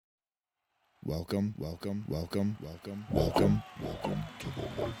Welcome to the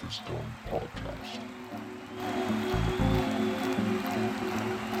Life is Done podcast.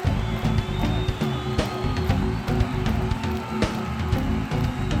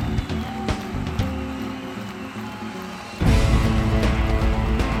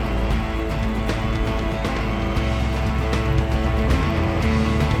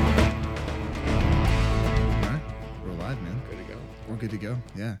 Good to go.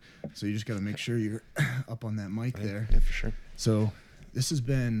 Yeah. So you just got to make sure you're up on that mic there. Yeah, for sure. So this has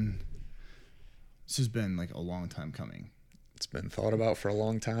been like a long time coming. It's been thought about for a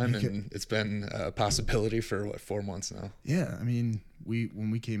long time, and it's been a possibility for 4 months now. Yeah. I mean,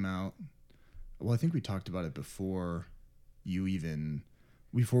 when we came out, well, I think we talked about it before we even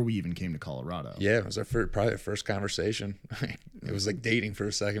came to Colorado. Yeah, it was probably our first conversation. It was like dating for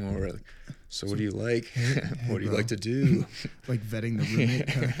a second when we were like, so what do you like? What do you like to do? Like vetting the roommate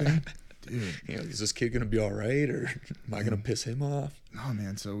kind of thing. Dude. You know, is this kid going to be all right, or am I going to piss him off? Oh,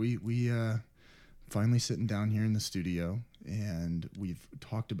 man. So we finally sitting down here in the studio, and we've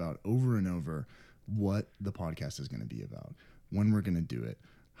talked about over and over what the podcast is going to be about, when we're going to do it,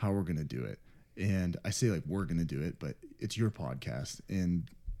 how we're going to do it. And I say like we're going to do it, but it's your podcast. And,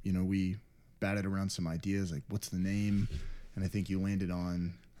 you know, we batted around some ideas like what's the name? And I think you landed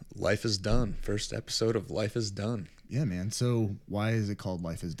on Life is Done. First episode of Life is Done. Yeah, man. So why is it called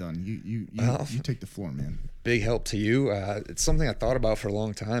Life is Done? You take the floor, man. Big help to you. It's something I thought about for a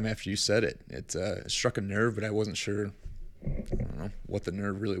long time after you said it. It struck a nerve, but I wasn't sure, I don't know, what the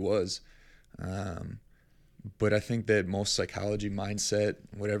nerve really was. But I think that most psychology, mindset,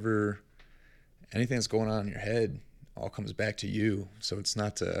 anything that's going on in your head all comes back to you. So it's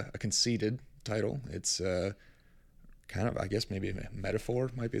not a conceited title. It's kind of, I guess maybe a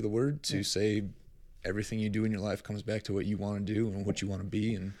metaphor might be the word to say everything you do in your life comes back to what you want to do and what you want to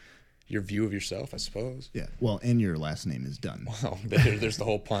be and your view of yourself, I suppose. Yeah. Well, and your last name is Dunn. Well, there's the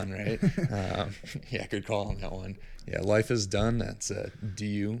whole pun, right? Yeah, good call on that one. Yeah, Life is Done. That's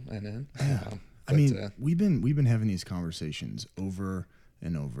D-U-N-N. I mean, we've been having these conversations over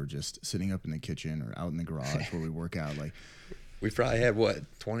and over, just sitting up in the kitchen or out in the garage where we work out. Like, we've probably had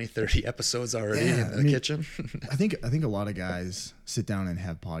 20, 30 episodes already in the kitchen. I think a lot of guys sit down and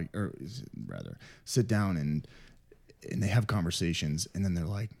sit down and they have conversations, and then they're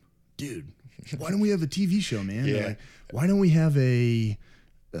like, dude, why don't we have a TV show, man? Yeah. Like, why don't we have a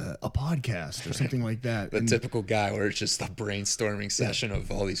podcast or something like that? The typical guy where it's just a brainstorming session of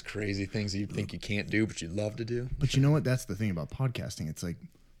all these crazy things you think you can't do, but you'd love to do. But you know what? That's the thing about podcasting. It's like,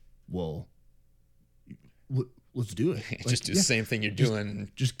 well, let's do it. Like, just do the same thing you're doing.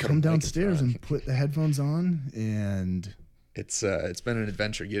 Just come downstairs and put the headphones on, and it's been an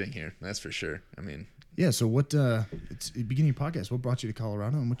adventure getting here. That's for sure. I mean, yeah. So what? It's the beginning of your podcast. What brought you to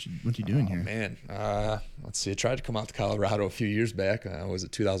Colorado, and what you doing here? Man, let's see. I tried to come out to Colorado a few years back. Was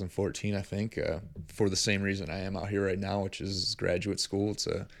it 2014? I think for the same reason I am out here right now, which is graduate school. It's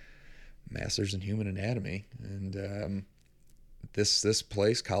a master's in human anatomy, and this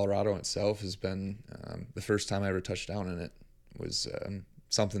place, Colorado itself, has been the first time I ever touched down in it was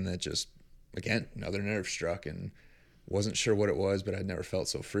something that just, again, another nerve struck, and wasn't sure what it was, but I'd never felt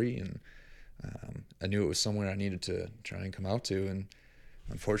so free, and I knew it was somewhere I needed to try and come out to, and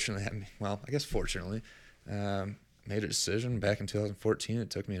unfortunately, fortunately, made a decision back in 2014. It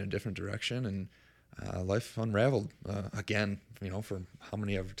took me in a different direction, and life unraveled again, for how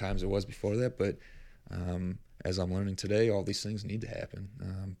many other times it was before that, but as I'm learning today, all these things need to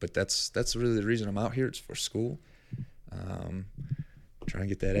happen. But that's really the reason I'm out here. It's for school. Try and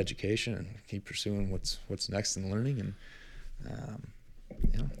get that education and keep pursuing what's next in learning. And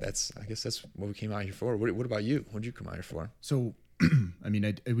I guess that's what we came out here for. What about you? What did you come out here for? So, I mean,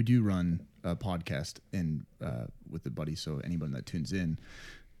 I do run a podcast and with a buddy. So anyone that tunes in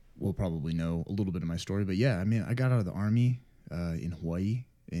will probably know a little bit of my story. But yeah, I mean, I got out of the Army in Hawaii,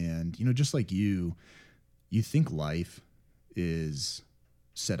 and just like you think life is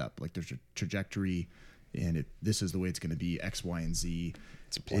set up, like there's a trajectory, and this is the way it's going to be, X, Y, and Z.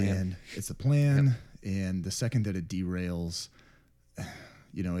 It's a plan. And it's a plan, yep. And the second that it derails,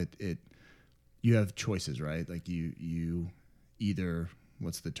 you have choices, right? Like you either,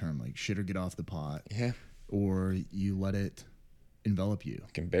 what's the term, like shit or get off the pot, yeah, or you let it envelop you.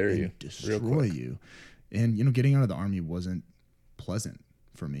 It can bury you, destroy you. And, getting out of the Army wasn't pleasant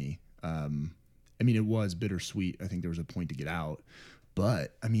for me. I mean, it was bittersweet. I think there was a point to get out.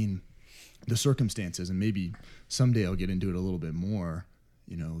 But, I mean, the circumstances, and maybe someday I'll get into it a little bit more,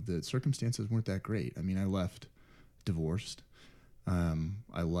 the circumstances weren't that great. I mean, I left divorced.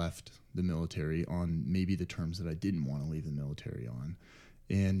 I left the military on maybe the terms that I didn't want to leave the military on.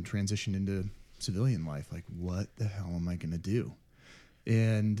 and transitioned into civilian life. Like, what the hell am I going to do?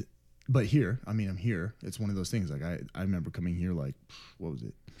 But here, I mean, I'm here. It's one of those things. Like, I remember coming here, like, what was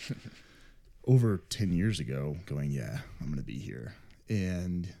it? Over 10 years ago, going, yeah, I'm going to be here.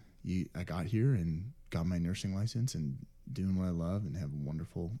 And I got here and got my nursing license and doing what I love and have a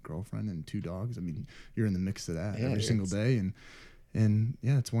wonderful girlfriend and 2 dogs. I mean, you're in the mix of that every single day. And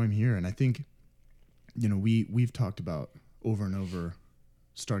yeah, it's why I'm here. And I think, we've talked about over and over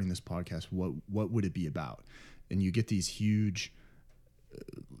starting this podcast, what would it be about? And you get these huge,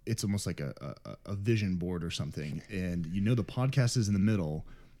 it's almost like a vision board or something. And the podcast is in the middle.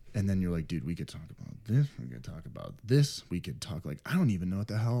 And then you're like, dude, we could talk about this. We could talk about this. We could talk I don't even know what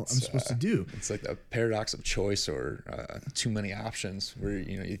the hell I'm supposed to do. It's like the paradox of choice or too many options where,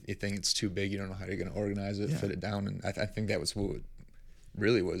 you think it's too big. You don't know how you're going to organize it, fit it down. And I think that was what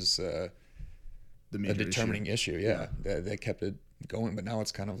really was the determining issue. Yeah. That kept it going. But now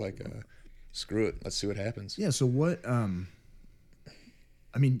it's kind of like, screw it. Let's see what happens. Yeah. So what,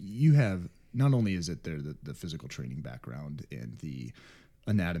 you have, not only is it there the physical training background and the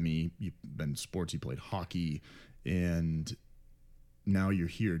anatomy, you've been sports, you played hockey, and now you're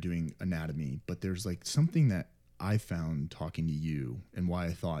here doing anatomy, but there's like something that I found talking to you and why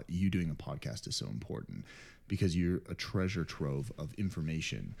I thought you doing a podcast is so important, because you're a treasure trove of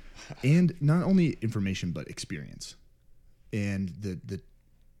information, and not only information but experience. And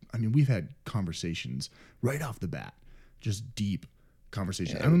we've had conversations right off the bat, just deep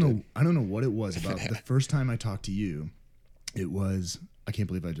conversation. Yeah, I don't know what it was about the first time I talked to you. It was, I can't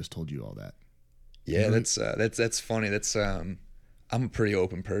believe I just told you all that. Yeah, that's funny. That's I'm a pretty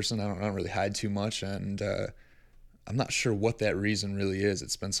open person. I don't really hide too much, and I'm not sure what that reason really is.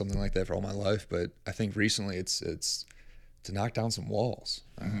 It's been something like that for all my life, but I think recently it's to knock down some walls.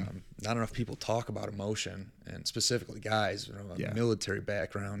 Not enough people talk about emotion, and specifically guys, military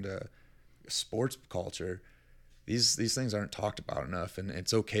background, sports culture. These things aren't talked about enough, and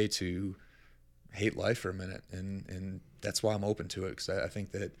it's okay to hate life for a minute, and that's why I'm open to it, because I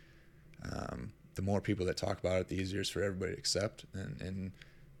think that the more people that talk about it, the easier it's for everybody to accept, and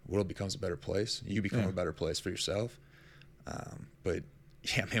the world becomes a better place. You become a better place for yourself. But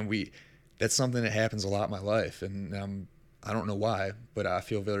yeah, man, that's something that happens a lot in my life, and I don't know why, but I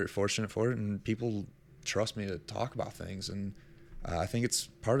feel very fortunate for it, and people trust me to talk about things, and I think it's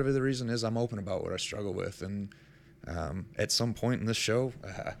part of it. The reason is I'm open about what I struggle with, and at some point in this show,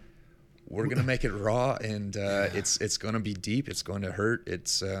 we're going to make it raw, and it's going to be deep. It's going to hurt.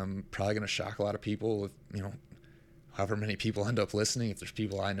 It's probably going to shock a lot of people. However many people end up listening, if there's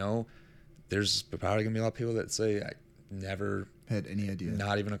people I know, there's probably going to be a lot of people that say, I never had any idea.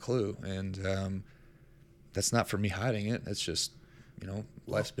 Not even a clue. And that's not for me hiding it. It's just,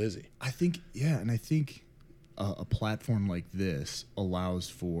 life's busy. I think, and I think a platform like this allows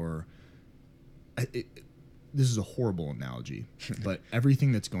for... this is a horrible analogy, but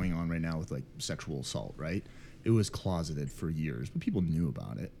everything that's going on right now with like sexual assault, right? It was closeted for years, but people knew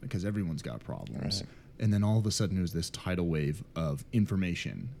about it because everyone's got problems. Right. And then all of a sudden it was this tidal wave of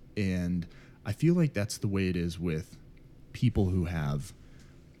information. And I feel like that's the way it is with people who have,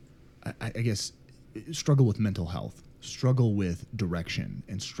 I guess, struggle with mental health, struggle with direction,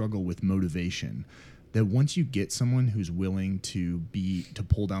 and struggle with motivation. That once you get someone who's willing to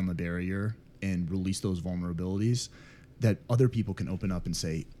pull down the barrier and release those vulnerabilities, that other people can open up and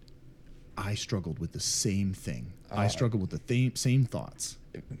say, I struggled with the same thing. I struggled with the same thoughts.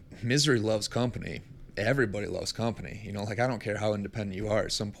 Misery loves company. Everybody loves company. I don't care how independent you are.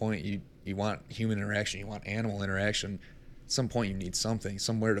 At some point, you want human interaction. You want animal interaction. At some point, you need something,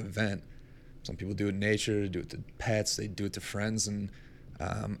 somewhere to vent. Some people do it in nature, do it to pets, they do it to friends. And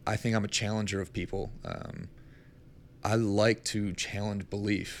I think I'm a challenger of people. I like to challenge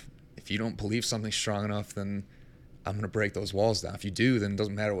belief. If you don't believe something's strong enough, then I'm going to break those walls down. If you do, then it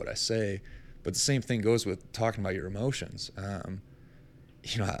doesn't matter what I say. But the same thing goes with talking about your emotions.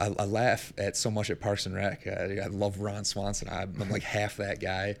 I laugh at so much at Parks and Rec. I love Ron Swanson. I'm like half that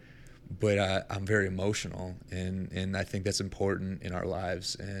guy, but I'm very emotional, and I think that's important in our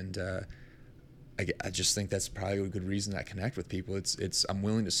lives. And I just think that's probably a good reason I connect with people. I'm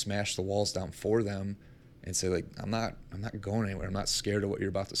willing to smash the walls down for them and say, like, I'm not going anywhere. I'm not scared of what you're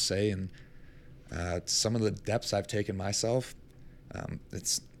about to say. And some of the depths I've taken myself,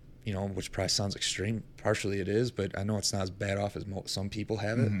 it's, which probably sounds extreme. Partially it is, but I know it's not as bad off as some people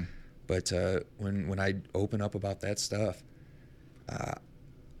have it. Mm-hmm. But when I open up about that stuff,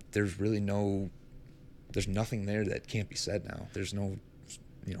 there's nothing there that can't be said now. There's no,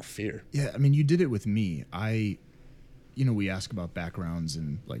 fear. Yeah, I mean, you did it with me. We ask about backgrounds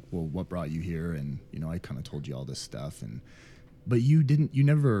and like, well, what brought you here? And, I kind of told you all this stuff. And but you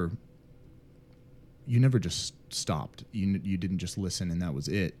never just stopped. You didn't just listen and that was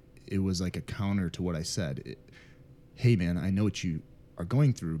it. It was like a counter to what I said. Hey man, I know what you are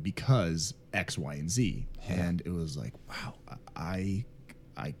going through because X, Y, and Z. Yeah. And it was like, wow, I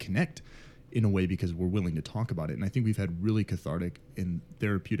connect in a way because we're willing to talk about it. And I think we've had really cathartic and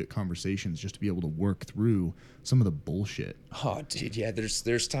therapeutic conversations just to be able to work through some of the bullshit. Oh, dude, yeah.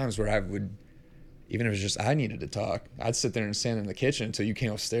 There's times where I would, even if it was just I needed to talk, I'd sit there and stand in the kitchen until you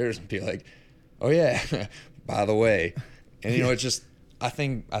came upstairs and be like, "Oh yeah, by the way," and you know, it's just I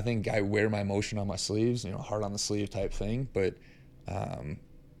think I wear my emotion on my sleeves, you know, heart on the sleeve type thing. But I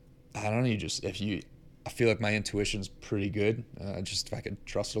don't know. I feel like my intuition's pretty good. Just if I could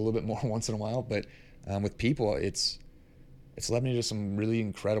trust it a little bit more once in a while. But with people, it's led me to some really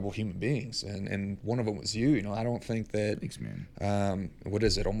incredible human beings, and one of them was you. You know, I don't think that. Thanks, man. What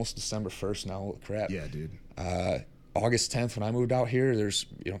is it? Almost December 1st now. Holy crap. Yeah, dude. August 10th when I moved out here, there's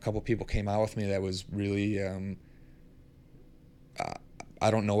a couple of people came out with me that was really. I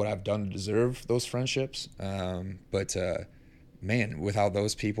don't know what I've done to deserve those friendships, but man, without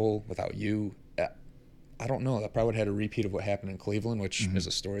those people, without you. I don't know. I probably would have had a repeat of what happened in Cleveland, which is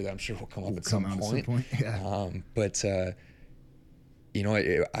a story that I'm sure will come up at some point. Yeah. But you know,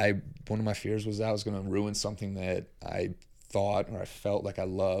 one of my fears was that I was going to ruin something that I thought or I felt like I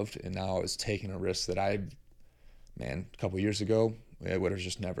loved, and now I was taking a risk that a couple of years ago, it would have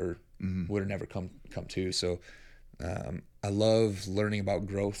just never come to. So I love learning about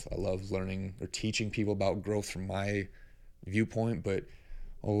growth. I love learning or teaching people about growth from my viewpoint. But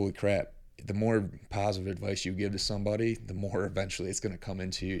holy crap, the more positive advice you give to somebody, the more eventually it's going to come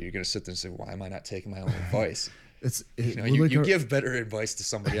into you. You're going to sit there and say, why am I not taking my own advice? You give better advice to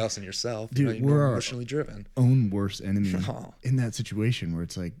somebody else than yourself. Dude, you're more emotionally driven. Own worst enemy in that situation where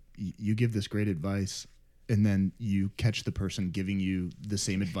it's like you give this great advice and then you catch the person giving you the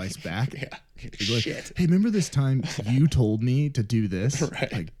same advice back. Yeah. You're like, hey, remember this time you told me to do this?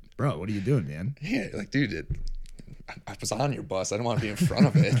 Right. Like, bro, what are you doing, man? Yeah, like, dude, I was on your bus. I don't want to be in front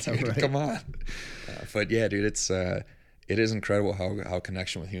of it. Dude. Right. Come on. But yeah, dude, it is incredible how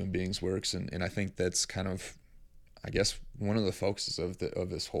connection with human beings works, and I think that's kind of, I guess, one of the focuses of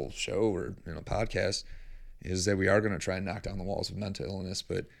this whole show or podcast is that we are going to try and knock down the walls of mental illness,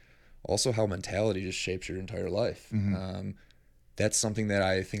 but also how mentality just shapes your entire life. Mm-hmm. That's something that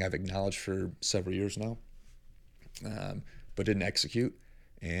I think I've acknowledged for several years now, but didn't execute.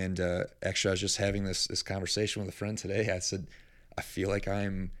 And actually, I was just having this conversation with a friend today. I said, I feel like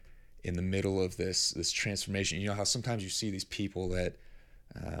I'm in the middle of this transformation. You know how sometimes you see these people that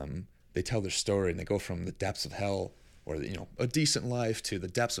they tell their story and they go from the depths of hell or a decent life to the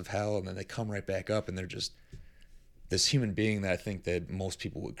depths of hell, and then they come right back up and they're just this human being that I think that most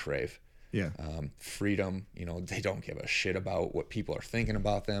people would crave. Yeah. Freedom. They don't give a shit about what people are thinking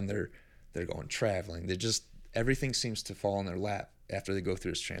about them. They're going traveling. Everything seems to fall in their lap after they go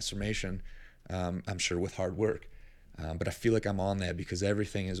through this transformation. I'm sure with hard work. But I feel like I'm on that because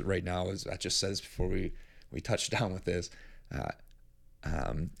everything is right now, as I just said this before we touched down with this, like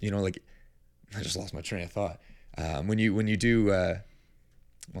I just lost my train of thought. When you do,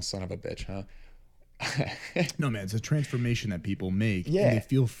 well, son of a bitch, huh? No, man, it's a transformation that people make. Yeah. And they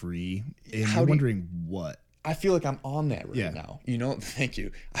feel free. And you're wondering what? I feel like I'm on that right now. Thank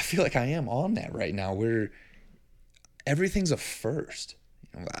you. I feel like I am on that right now where everything's a first.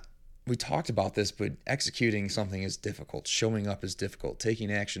 We talked about this, but executing something is difficult. Showing up is difficult.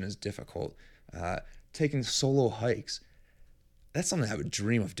 Taking action is difficult. Taking solo hikes, that's something I would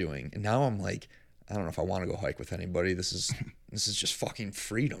dream of doing. And now I'm like, I don't know if I want to go hike with anybody. This is just fucking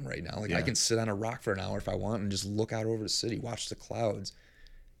freedom right now. Like, yeah. I can sit on a rock for an hour if I want and just look out over the city, watch the clouds.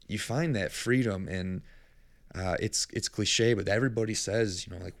 You find that freedom, and it's cliche, but everybody says,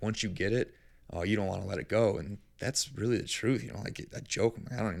 like once you get it, you don't want to let it go. And that's really the truth. Like I joke,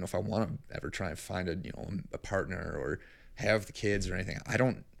 I don't even know if I want to ever try and find a partner or have the kids or anything.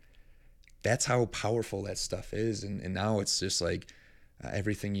 That's how powerful that stuff is. And now it's just like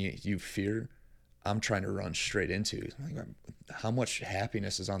everything you fear, I'm trying to run straight into. Like, how much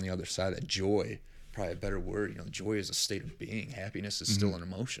happiness is on the other side? That joy, probably a better word. Joy is a state of being. Happiness is still an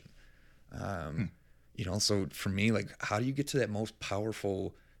emotion. So for me, like, how do you get to that most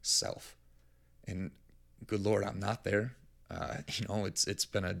powerful self? And good Lord, I'm not there. It's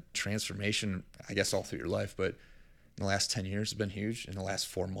been a transformation, I guess, all through your life. But in the last 10 years, it's been huge. In the last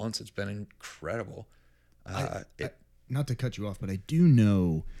 4 months, it's been incredible. Not to cut you off, but I do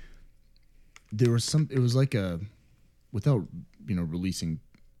know there was it was like without, releasing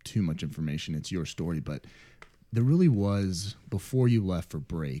too much information, it's your story, but there really was, before you left for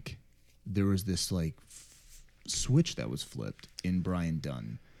break, there was this like switch that was flipped in Brian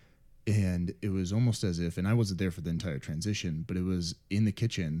Dunn. And it was almost as if, and I wasn't there for the entire transition, but it was in the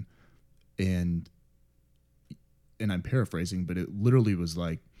kitchen, and I'm paraphrasing, but it literally was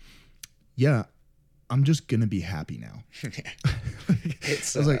like, yeah, I'm just going to be happy now. I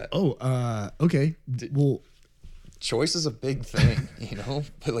was like, okay. Well, choice is a big thing,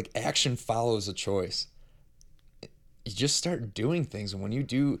 but like action follows a choice. You just start doing things. And when you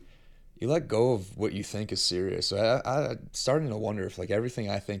do, you let go of what you think is serious. So I'm starting to wonder if like everything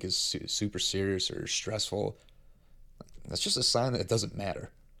I think is super serious or stressful, that's just a sign that it doesn't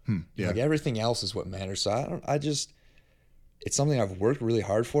matter. Yeah. Like everything else is what matters. So it's something I've worked really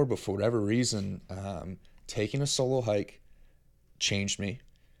hard for, but for whatever reason, taking a solo hike changed me.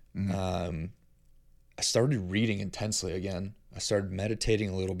 I started reading intensely again. I started meditating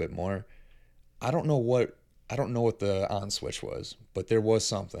a little bit more. I don't know what the on switch was, but there was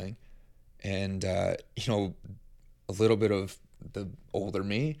something. And, a little bit of the older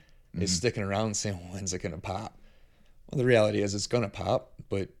me is sticking around and saying, when's it going to pop? Well, the reality is it's going to pop,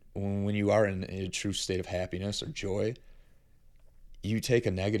 but when you are in a true state of happiness or joy, you take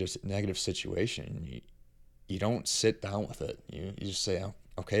a negative situation. You don't sit down with it. You just say,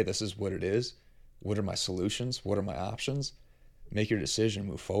 okay, this is what it is. What are my solutions? What are my options? Make your decision,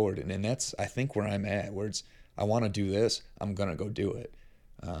 move forward. And that's, I think, where I'm at, where it's, I want to do this. I'm going to go do it.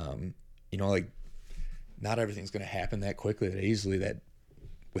 Like not everything's going to happen that quickly, that easily, that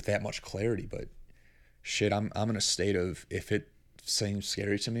with that much clarity, but shit, I'm in a state of, if it seems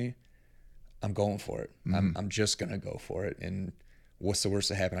scary to me, I'm going for it. I'm just going to go for it. And what's the worst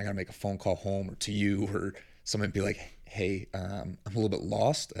that happen? I got to make a phone call home or to you or somebody be like, hey, I'm a little bit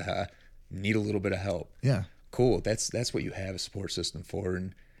lost. Need a little bit of help. Yeah. Cool. That's what you have a support system for.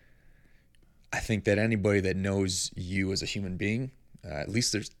 And I think that anybody that knows you as a human being, at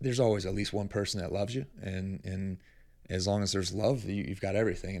least there's always at least one person that loves you. And as long as there's love, you've got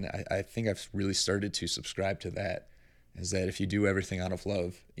everything. And I think I've really started to subscribe to that, is that if you do everything out of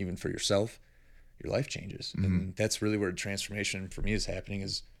love, even for yourself, your life changes. And that's really where transformation for me is happening,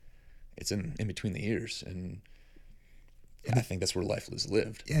 is it's in between the ears. And I think that's where life is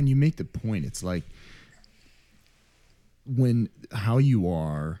lived. And you make the point. It's like how you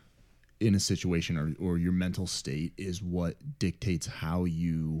are in a situation or your mental state is what dictates how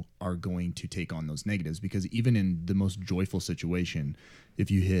you are going to take on those negatives. Because even in the most joyful situation,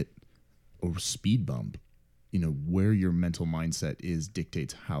 if you hit a speed bump, where your mental mindset is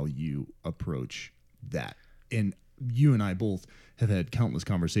dictates how you approach that. And you and I both have had countless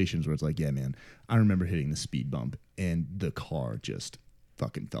conversations where it's like, yeah, man, I remember hitting the speed bump and the car just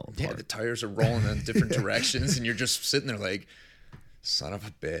fucking fell apart. Yeah, the tires are rolling in different directions and you're just sitting there like, son of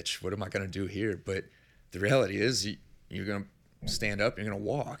a bitch, what am I going to do here? But the reality is you're going to stand up, you're going to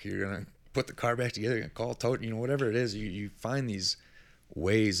walk, you're going to put the car back together, you're going to call a tow, whatever it is, you find these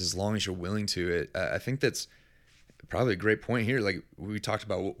ways as long as you're willing to. I think that's probably a great point here. Like we talked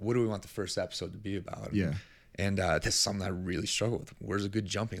about, what do we want the first episode to be about? Yeah. And that's something I really struggle with. Where's a good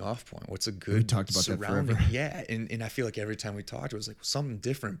jumping off point? What's a good talked about surrounding? That forever. Yeah, and I feel like every time we talked, it was like something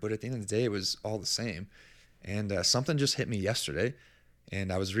different. But at the end of the day, it was all the same. And something just hit me yesterday.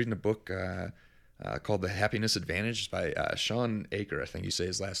 And I was reading a book called The Happiness Advantage by Sean Aker, I think you say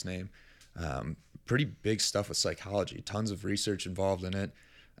his last name. Pretty big stuff with psychology, tons of research involved in it.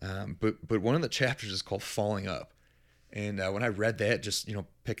 But one of the chapters is called Falling Up. And when I read that, just,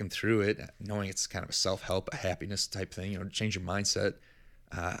 picking through it, knowing it's kind of a self-help, a happiness type thing, to change your mindset,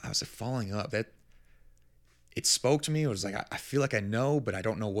 I was like, falling up. That it spoke to me. It was like, I feel like I know, but I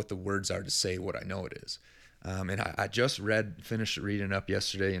don't know what the words are to say what I know it is. And I just finished reading up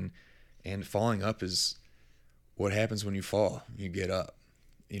yesterday, and falling up is what happens when you fall. You get up.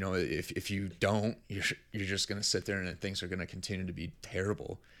 If you don't, you're just going to sit there and things are going to continue to be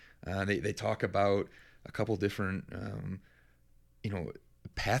terrible. They talk about a couple different,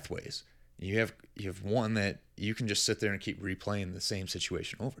 pathways. You have one that you can just sit there and keep replaying the same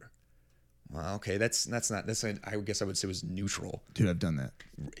situation over. Well, okay, that's I guess I would say was neutral. Dude, I've done that.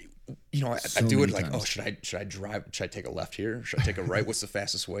 I do it like, times. oh, should I drive? Should I take a left here? Should I take a right? What's the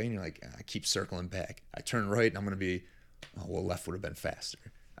fastest way? And you're like, I keep circling back. I turn right, and I'm going to be, left would have been faster.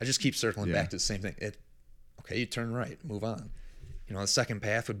 I just keep circling back to the same thing. Okay, you turn right, move on. The second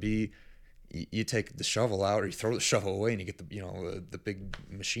path would be, you take the shovel out, or you throw the shovel away, and you get the big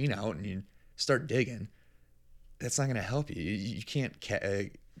machine out, and you start digging. That's not going to help you. You can't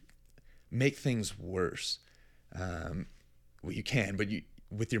make things worse. Well, you can, but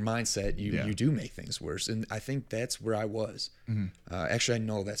with your mindset, you do make things worse. And I think that's where I was. Actually, I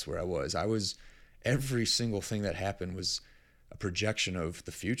know that's where I was. Every single thing that happened was a projection of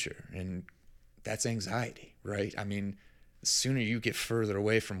the future. And that's anxiety, right? I mean, the sooner you get further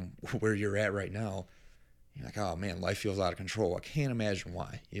away from where you're at right now, you're like, oh man, life feels out of control. I can't imagine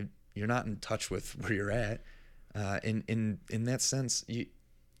why. You're not in touch with where you're at. In that sense,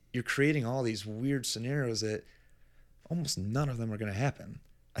 you're creating all these weird scenarios that almost none of them are going to happen.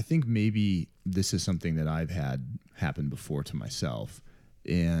 I think maybe this is something that I've had happen before to myself,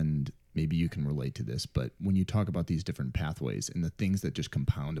 and maybe you can relate to this, but when you talk about these different pathways and the things that just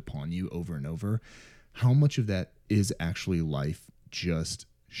compound upon you over and over, how much of that is actually life just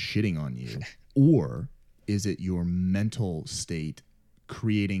shitting on you? Or is it your mental state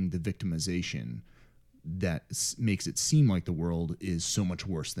creating the victimization that makes it seem like the world is so much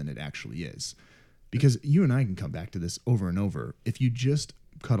worse than it actually is? Because you and I can come back to this over and over. If you just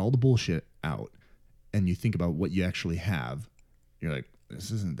cut all the bullshit out and you think about what you actually have, you're like, this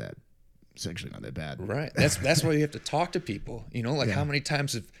isn't that, it's actually not that bad. Right. That's why you have to talk to people. You know, like how many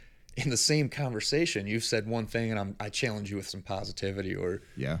times have in the same conversation you've said one thing and I challenge you with some positivity or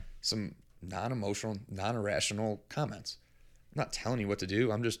some non-emotional, non-irrational comments. I'm not telling you what to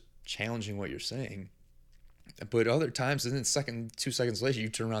do. I'm just challenging what you're saying. But other times, and then 2 seconds later, you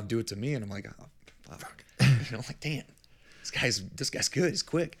turn around and do it to me, and I'm like, oh, fuck. You know, like, damn, this guy's good. He's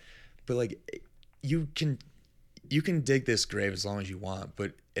quick. But like, you can dig this grave as long as you want.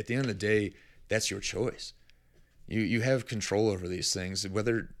 But at the end of the day, that's your choice. You have control over these things.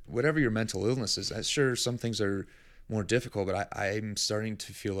 Whatever your mental illness is, sure, some things are more difficult. But I'm starting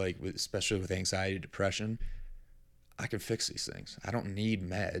to feel like, especially with anxiety, depression, I can fix these things. I don't need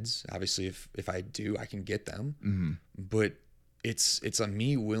meds. Obviously, if I do, I can get them. Mm-hmm. But it's a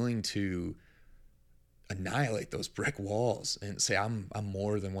me willing to annihilate those brick walls and say I'm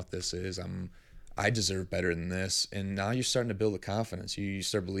more than what this is. I deserve better than this. And now you're starting to build a confidence. You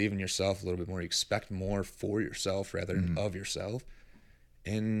start believing yourself a little bit more. You expect more for yourself rather than of yourself.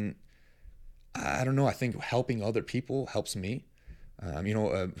 And I don't know. I think helping other people helps me.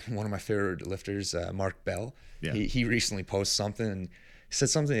 One of my favorite lifters, Mark Bell, he recently posted something and he said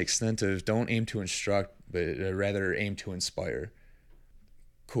something to the extent of don't aim to instruct, but rather aim to inspire.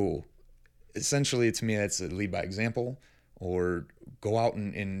 Cool. Essentially, to me, that's a lead by example, or go out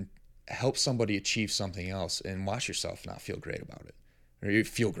and help somebody achieve something else and watch yourself not feel great about it. Or you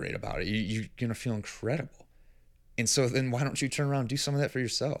feel great about it. You're going to feel incredible. And so then why don't you turn around and do some of that for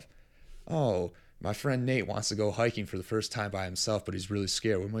yourself? Oh, my friend Nate wants to go hiking for the first time by himself, but he's really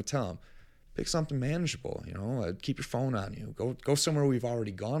scared. What am I tell him? Pick something manageable, keep your phone on you. Go somewhere we've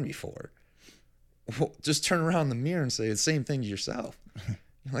already gone before. Well, just turn around in the mirror and say the same thing to yourself.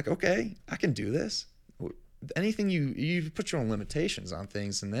 You're like, okay, I can do this. Anything you put your own limitations on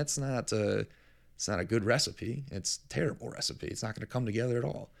things, and that's not it's not a good recipe. It's a terrible recipe. It's not going to come together at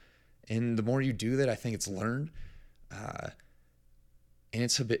all. And the more you do that, I think it's learned. And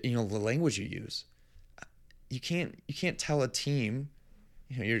it's a bit, the language you use. You can't tell a team,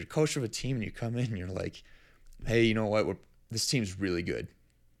 you're a coach of a team and you come in and you're like, hey, you know what? This team's really good.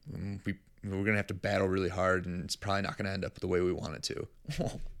 We're going to have to battle really hard and it's probably not going to end up the way we want it to.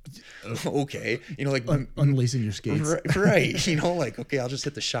 Okay. Unlacing your skates. Right. Okay, I'll just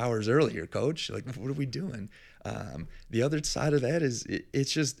hit the showers earlier, coach. Like, what are we doing? The other side of that is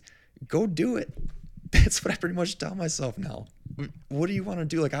it's just go do it. That's what I pretty much tell myself now. What do you want to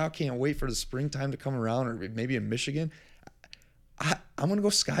do? Like, I can't wait for the springtime to come around, or maybe in Michigan. I'm going to go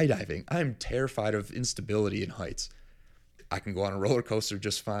skydiving. I'm terrified of instability in heights. I can go on a roller coaster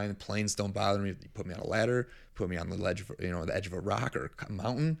just fine. Planes don't bother me. You put me on a ladder, put me on the ledge of, the edge of a rock or a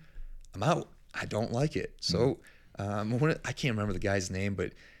mountain, I'm out. I don't like it. So I can't remember the guy's name,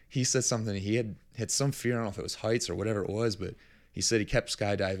 but he said something. He had some fear. I don't know if it was heights or whatever it was, but he said he kept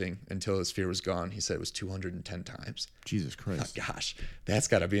skydiving until his fear was gone. He said it was 210 times. Jesus Christ. Oh, gosh, that's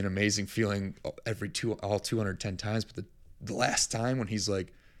got to be an amazing feeling all 210 times. But the last time when he's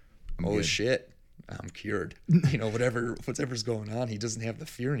like, holy shit, I'm cured. Whatever's going on, he doesn't have the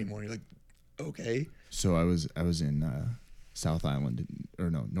fear anymore. You're like, okay. So I was in North Island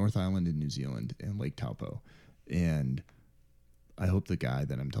in New Zealand and Lake Taupo. And I hope the guy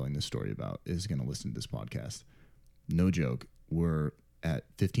that I'm telling this story about is going to listen to this podcast. No joke. We're at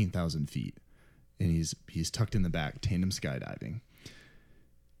 15,000 feet and he's tucked in the back, tandem skydiving.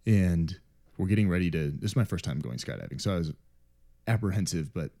 And we're getting ready this is my first time going skydiving. So I was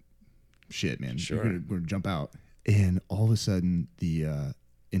apprehensive, but shit, man, sure. We're gonna jump out. And all of a sudden the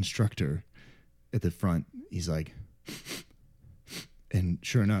instructor at the front, he's like, and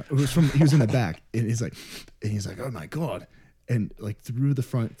sure enough, he was in the back and he's like, oh my God. And like through the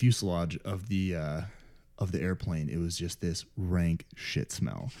front fuselage of the airplane, it was just this rank shit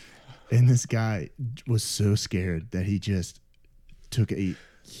smell. And this guy was so scared that he just took a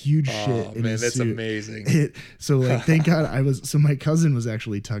huge Oh shit in man, his that's suit. amazing. So like, thank God so my cousin was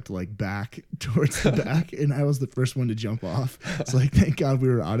actually tucked like back towards the back, and I was the first one to jump off. So like, thank God we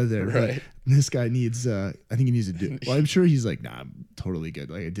were out of there. Right. But this guy needs, I think he needs to do. Well, I'm sure he's like, nah, I'm totally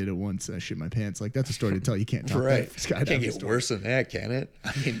good. Like I did it once, and I shit my pants. Like that's a story to tell. You can't top Right. that skydiving Can't get story. worse than that, can it?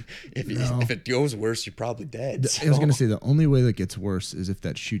 I mean, No. if it goes worse, you're probably dead. I was gonna say the only way that gets worse is if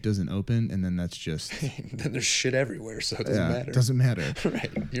that chute doesn't open, and then that's just then there's shit everywhere, so it doesn't matter. It doesn't matter.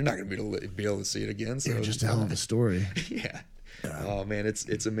 Right. You're not gonna be able to see it again. So It was just a hell of a story. Yeah. Oh man,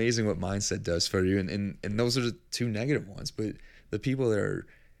 it's amazing what mindset does for you, and those are the two negative ones. But the people that are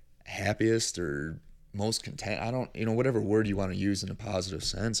happiest or most content, whatever word you want to use in a positive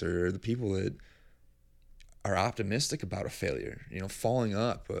sense, are the people that are optimistic about a failure. Falling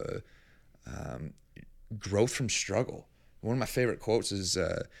up, growth from struggle. One of my favorite quotes is,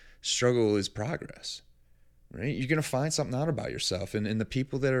 "Struggle is progress." Right? You're gonna find something out about yourself, and the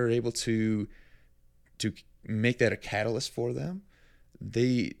people that are able to make that a catalyst for them,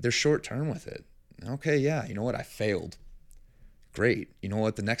 they're short term with it. Okay, yeah, you know what? I failed. Great. You know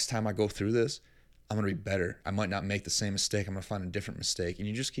what? The next time I go through this, I'm going to be better. I might not make the same mistake. I'm going to find a different mistake. And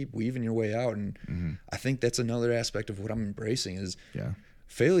you just keep weaving your way out. And I think that's another aspect of what I'm embracing is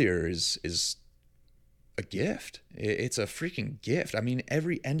failure is a gift. It's a freaking gift. I mean,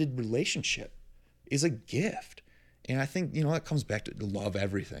 every ended relationship is a gift. And I think, it comes back to love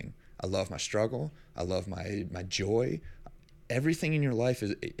everything. I love my struggle. I love my joy. Everything in your life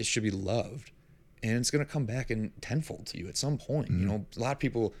it should be loved. And it's going to come back in tenfold to you at some point. A lot of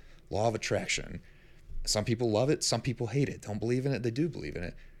people, law of attraction. Some people love it. Some people hate it. Don't believe in it. They do believe in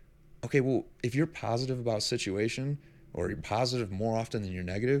it. Okay, well, if you're positive about a situation, or you're positive more often than you're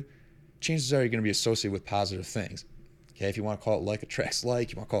negative, chances are you're going to be associated with positive things. Okay, if you want to call it like attracts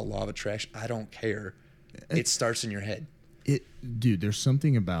like, you want to call it law of attraction, I don't care. It starts in your head. Dude, there's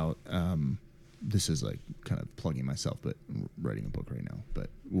something about this is like kind of plugging myself, but I'm writing a book right now.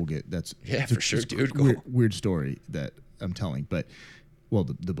 But we'll get for sure, dude. Weird story that I'm telling, but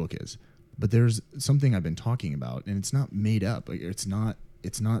the book is. But there's something I've been talking about, and it's not made up. Like it's not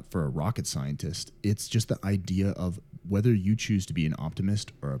for a rocket scientist. It's just the idea of whether you choose to be an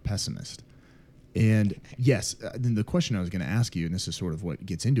optimist or a pessimist. And yes, then the question I was going to ask you, and this is sort of what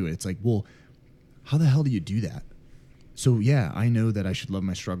gets into it. It's like, well, how the hell do you do that? So yeah, I know that I should love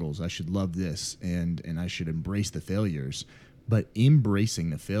my struggles. I should love this, and I should embrace the failures. But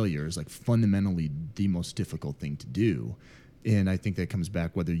embracing the failure is like fundamentally the most difficult thing to do. And I think that comes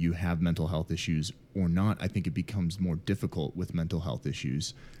back whether you have mental health issues or not. I think it becomes more difficult with mental health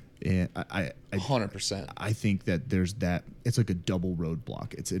issues. And I 100%. I think that there's that. It's like a double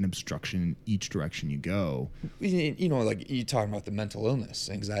roadblock. It's an obstruction in each direction you go. Like you talking about the mental illness,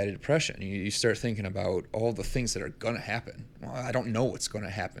 anxiety, depression. You start thinking about all the things that are going to happen. Well, I don't know what's going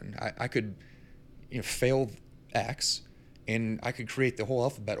to happen. I could, fail X, and I could create the whole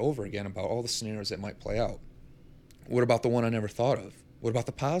alphabet over again about all the scenarios that might play out. What about the one I never thought of? What about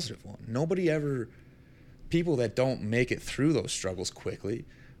the positive one? People that don't make it through those struggles quickly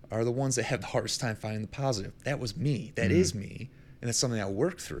are the ones that have the hardest time finding the positive. That was me. That is me. And that's something I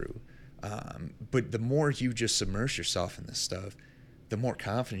worked through. But the more you just submerge yourself in this stuff, the more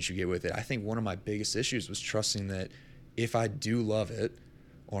confidence you get with it. I think one of my biggest issues was trusting that if I do love it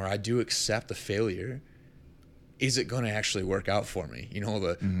or I do accept the failure, is it going to actually work out for me?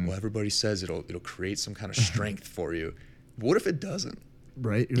 Well, everybody says it'll create some kind of strength for you. What if it doesn't?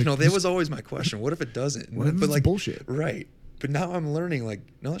 Right. That was always my question. What if it doesn't? What if it's bullshit? Right. But now I'm learning,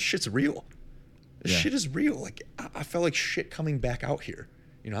 no, that shit's real. This shit is real. Like, I felt like shit coming back out here.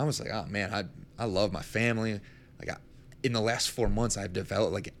 I was like, oh man, I love my family. In the last 4 months, I've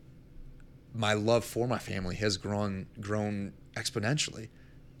developed, my love for my family has grown exponentially.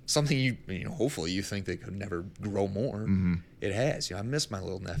 Something you hopefully you think that could never grow more. It has. I miss my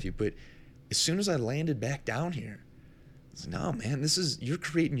little nephew, but as soon as I landed back down here, I was like, no, man, you're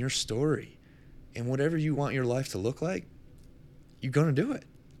creating your story, and whatever you want your life to look like, you're gonna do it.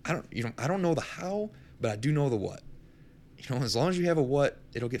 I don't know the how, but I do know the what. As long as you have a what,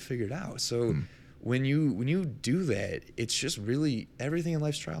 it'll get figured out. So when you do that, it's just really everything in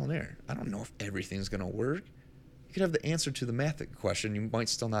life's trial and error. I don't know if everything's gonna work. You could have the answer to the math question. You might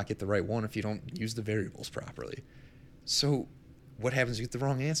still not get the right one if you don't use the variables properly. So what happens if you get the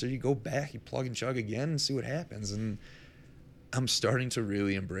wrong answer? You go back, you plug and chug again and see what happens. And I'm starting to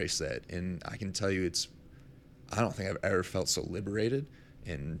really embrace that. And I can tell you I don't think I've ever felt so liberated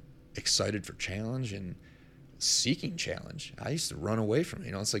and excited for challenge and seeking challenge. I used to run away from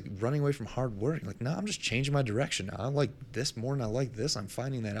it. It's like running away from hard work. No, I'm just changing my direction now. I like this more than I like this. I'm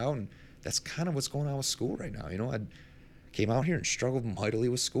finding that out. And that's kind of what's going on with school right now. I Came out here and struggled mightily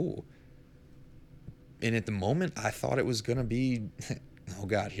with school. And at the moment, I thought it was going to be, oh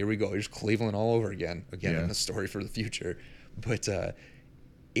God, here we go. Here's Cleveland all over again. Again, in the story for the future. But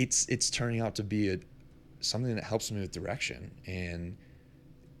it's turning out to be something that helps me with direction. And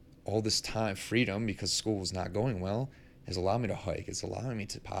all this time, freedom, because school was not going well, has allowed me to hike. It's allowing me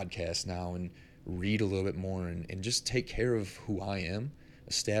to podcast now and read a little bit more and just take care of who I am,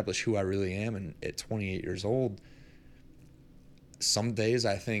 establish who I really am. And at 28 years old, some days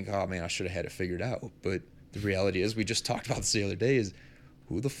I think, oh man, I should have had it figured out. But the reality is, we just talked about this the other day, is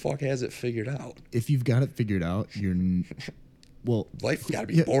who the fuck has it figured out? If you've got it figured out, well, life's got to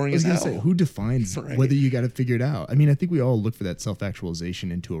be boring as hell. Say, who defines right. whether you got it figured out? I mean, I think we all look for that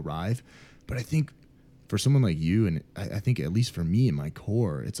self-actualization and to arrive. But I think for someone like you, and I think at least for me in my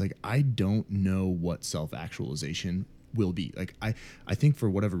core, it's like I don't know what self-actualization will be. Like I think for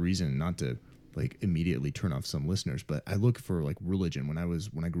whatever reason, not to like immediately turn off some listeners, but I look for like religion. When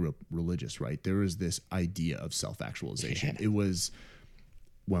I grew up religious, right, there was this idea of self-actualization. Yeah. It was,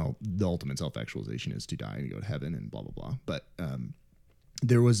 well, the ultimate self-actualization is to die and go to heaven and blah blah blah. But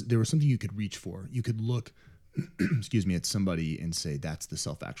there was something you could reach for. You could look, excuse me, at somebody and say, that's the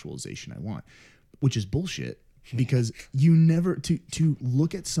self-actualization I want, which is bullshit. Because you never to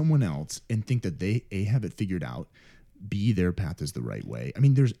look at someone else and think that they have it figured out, B, their path is the right way. I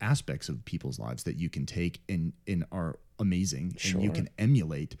mean, there's aspects of people's lives that you can take and are amazing, Sure. and you can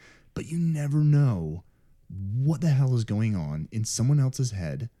emulate, but you never know what the hell is going on in someone else's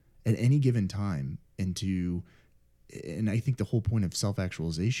head at any given time. And I think the whole point of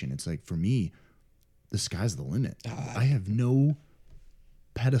self-actualization, it's like, for me, the sky's the limit. I have no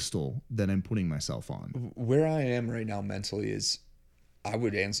pedestal that I'm putting myself on. Where I am right now mentally is, I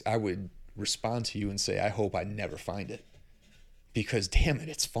would respond to you and say, I hope I never find it, because damn it,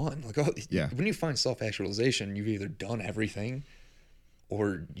 it's fun. Like, when you find self-actualization, you've either done everything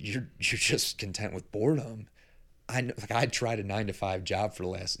or you're just content with boredom. I tried a 9-to-5 job for the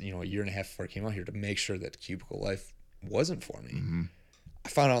last, a year and a half before I came out here to make sure that cubicle life wasn't for me. Mm-hmm. I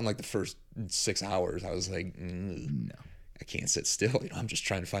found out in like the first 6 hours, I was like, no, I can't sit still. I'm just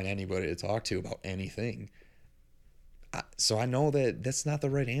trying to find anybody to talk to about anything. So I know that that's not the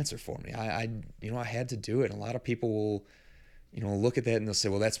right answer for me. I had to do it. And a lot of people will, look at that and they'll say,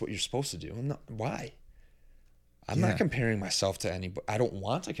 well, that's what you're supposed to do. I'm not. Why? I'm not comparing myself to anybody. I don't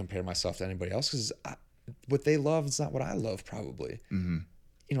want to compare myself to anybody else, because what they love is not what I love, probably.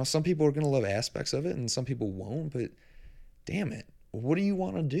 Mm-hmm. Some people are going to love aspects of it and some people won't, but damn it, what do you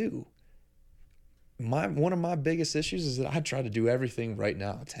want to do? One of my biggest issues is that I try to do everything right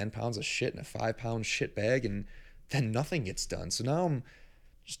now, 10 pounds of shit in a 5-pound shit bag, and then nothing gets done. So now I'm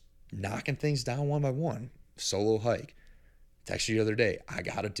just knocking things down one by one. Solo hike. Text you the other day, I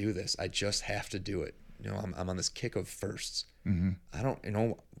got to do this. I just have to do it. I'm on this kick of firsts. Mm-hmm. I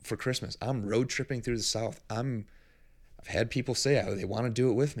don't, for Christmas, I'm road tripping through the South. I've had people say they want to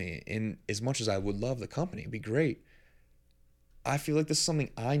do it with me. And as much as I would love the company, it'd be great, I feel like this is something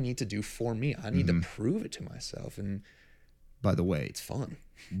I need to do for me. I need to prove it to myself. And by the way, it's fun.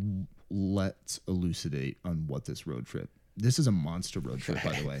 Let's elucidate on what this road trip. This is a monster road trip,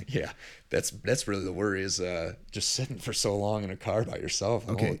 by the way. Yeah, that's really the worry, is just sitting for so long in a car by yourself.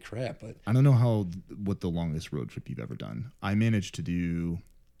 Okay. Holy crap! But I don't know what the longest road trip you've ever done. I managed to do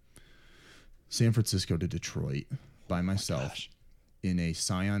San Francisco to Detroit by myself in a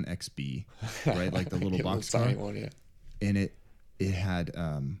Scion XB, right, like the little boxcar one, yeah. And it had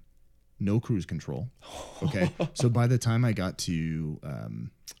no cruise control. Okay, so by the time I got to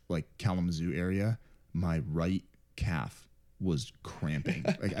like Kalamazoo area, my right calf was cramping.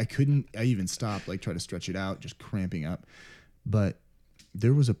 Like I even stopped, like try to stretch it out, just cramping up. But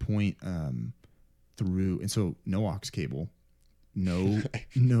there was a point through, and so no aux cable, no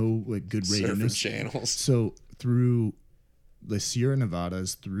like good radio channels. So through the Sierra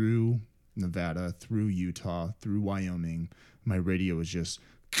Nevadas, through Nevada, through Utah, through Wyoming, my radio was just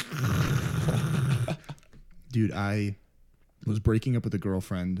dude, I was breaking up with a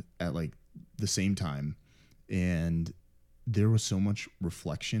girlfriend at like the same time, and there was so much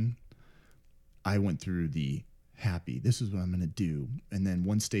reflection. I went through the happy, this is what I'm going to do. And then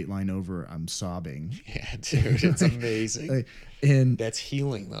one state line over, I'm sobbing. Yeah, dude, it's amazing. And that's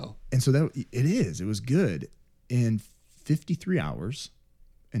healing though. And so it was good. And 53 hours.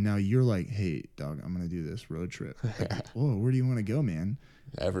 And now you're like, hey, dog, I'm going to do this road trip. Like, whoa, where do you want to go, man?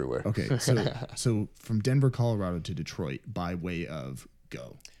 Everywhere. Okay, so from Denver, Colorado to Detroit by way of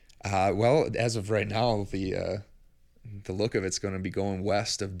go. Well, as of right now, the look of it's going to be going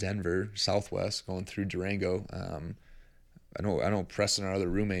west of Denver, southwest, going through Durango. I know Preston, our other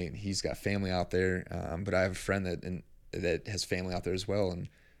roommate, he's got family out there. But I have a friend that that has family out there as well, and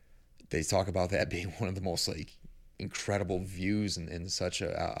they talk about that being one of the most like incredible views and such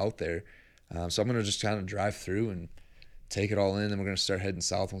out there. So I'm gonna just kind of drive through and take it all in, and we're gonna start heading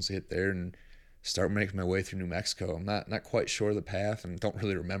south once we hit there and start making my way through New Mexico. I'm not quite sure of the path and don't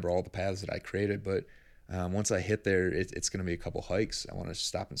really remember all the paths that I created, but once I hit there, it's going to be a couple hikes. I want to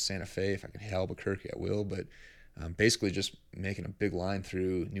stop in Santa Fe. If I can hit Albuquerque, I will, but basically just making a big line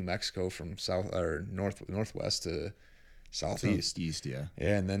through New Mexico from northwest to southeast. East, yeah.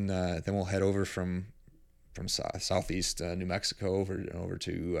 Yeah, and then we'll head over from southeast New Mexico over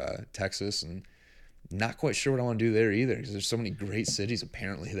to Texas, and not quite sure what I want to do there either, because there's so many great cities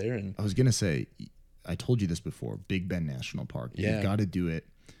apparently there. And I was gonna say, I told you this before, Big Bend National Park. Yeah. You've got to do it.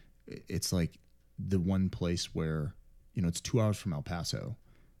 It's like the one place where, it's 2 hours from El Paso,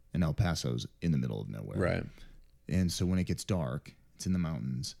 and El Paso's in the middle of nowhere. Right. And so when it gets dark, it's in the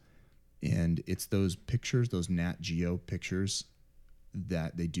mountains, and it's those pictures, those Nat Geo pictures,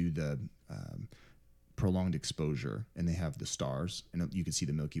 that they do the prolonged exposure, and they have the stars, and you can see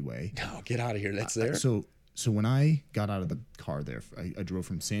the Milky Way. No, get out of here. That's there. So when I got out of the car there, I drove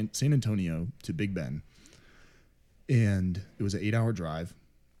from San Antonio to Big Bend, and it was an 8-hour drive.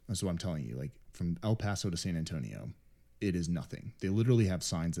 That's what I'm telling you. Like, from El Paso to San Antonio, it is nothing. They literally have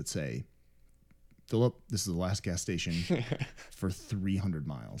signs that say, "Philip, this is the last gas station for 300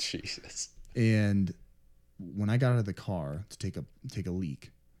 miles." Jesus. And when I got out of the car to take a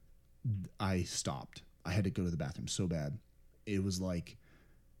leak, I stopped. I had to go to the bathroom so bad. It was like,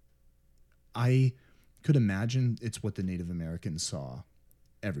 I could imagine it's what the Native Americans saw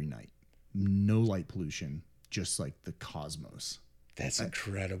every night. No light pollution, just like the cosmos. That's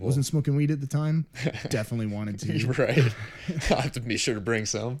incredible. Wasn't smoking weed at the time. Definitely wanted to. Right. I'll have to be sure to bring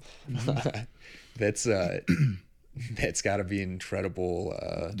some. That's got to be an incredible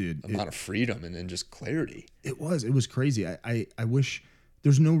amount of freedom and just clarity. It was crazy. I wish.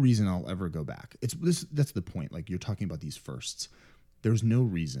 There's no reason I'll ever go back. That's the point. Like, you're talking about these firsts. There's no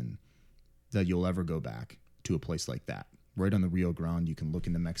reason that you'll ever go back to a place like that. Right on the Rio Grande, you can look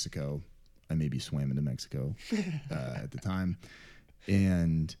into Mexico. I maybe swam into Mexico at the time.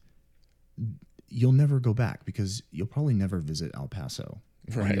 And you'll never go back, because you'll probably never visit El Paso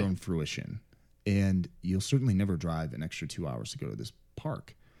on your own fruition. And you'll certainly never drive an extra 2 hours to go to this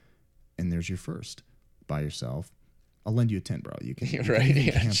park. And there's your first by yourself. I'll lend you a tent, bro. You can, right? You can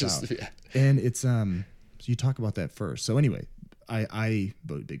Yeah, camp just, out. yeah. And it's so you talk about that first. So anyway, I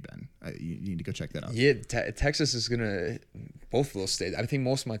vote Big Bend. You need to go check that out. Yeah, Texas is gonna, both of those states. I think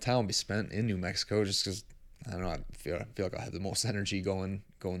most of my time will be spent in New Mexico, just because I don't know. I feel like I have the most energy going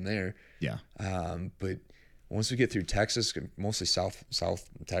there. Yeah. But once we get through Texas, mostly South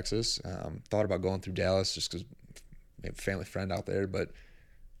Texas, thought about going through Dallas just because we have a family friend out there, but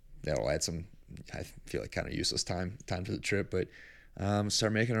that'll add some, I feel like, kind of useless time to the trip. But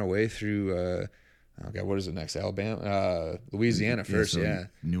start making our way through what is it next? Alabama, Louisiana first. Yeah.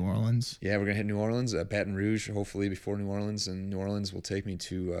 New Orleans. Yeah, we're gonna hit New Orleans, Baton Rouge, hopefully before New Orleans, and New Orleans will take me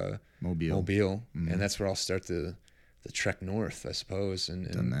to Mobile, Mm-hmm. and that's where I'll start the trek north, I suppose. And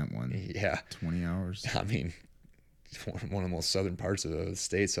Done that one. Yeah, 20 hours. I mean, one of the most southern parts of the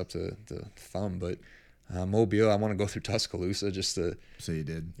states up to the thumb, but. Mobile, I want to go through Tuscaloosa just to. So you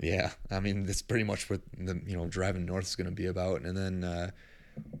did. Yeah, I mean that's pretty much what the driving north is going to be about, and then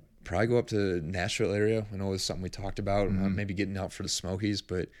probably go up to Nashville area. I know it was something we talked about, maybe getting out for the Smokies,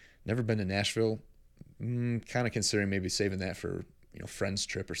 but never been to Nashville. Kind of considering maybe saving that for friends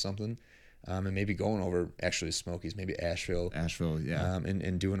trip or something, and maybe going over actually the Smokies, maybe Asheville, yeah,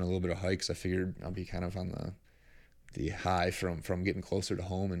 and doing a little bit of hikes. I figured I'll be kind of on the high from getting closer to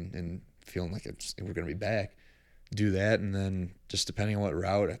home and feeling like we're going to be back, do that. And then just depending on what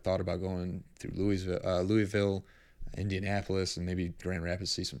route, I thought about going through Louisville, Indianapolis, and maybe Grand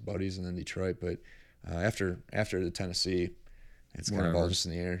Rapids, see some buddies, and then Detroit. But after the Tennessee, it's kind of all just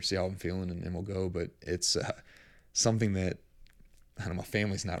in the air, see how I'm feeling, and we'll go. But it's something that, I don't know, my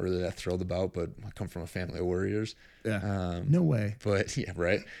family's not really that thrilled about, but I come from a family of warriors. Yeah. No way. But yeah,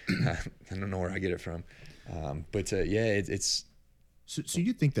 right. I don't know where I get it from. It's. So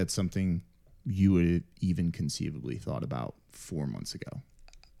you think that's something you would have even conceivably thought about 4 months ago?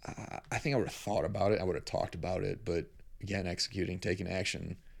 I think I would have thought about it. I would have talked about it. But again, taking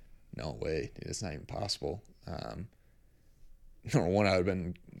action, no way. Dude, it's not even possible. Number one, I would have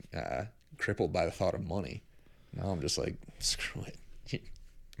been crippled by the thought of money. Now I'm just like, screw it.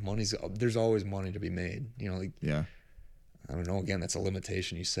 There's always money to be made. Yeah. I don't know. Again, that's a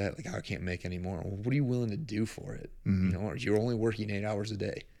limitation you set. Like, I can't make any more. Well, what are you willing to do for it? Mm-hmm. You're only working 8 hours a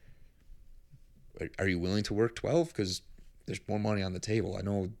day. Are you willing to work 12? Because there's more money on the table. I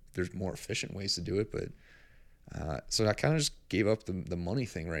know there's more efficient ways to do it, but So I kind of just gave up the money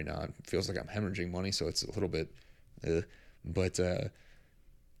thing right now. It feels like I'm hemorrhaging money, so it's a little bit, but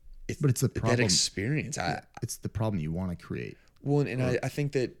it's the problem. That experience. It's the problem you want to create. Well, and I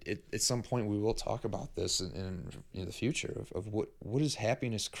think that at some point we will talk about this in the future of what does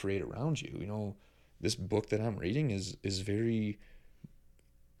happiness create around you. You know, this book that I'm reading is very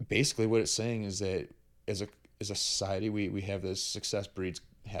basically what it's saying is that as a society we have this success breeds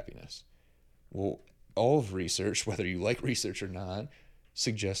happiness. Well, all of research, whether you like research or not,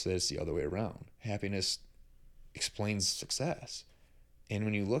 suggests that it's the other way around. Happiness explains success. And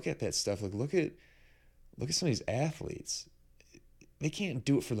when you look at that stuff, like look at some of these athletes. They can't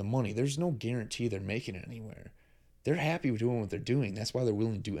do it for the money. There's no guarantee they're making it anywhere. They're happy with doing what they're doing. That's why they're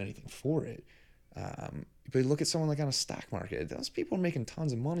willing to do anything for it. But look at someone like on a stock market. Those people are making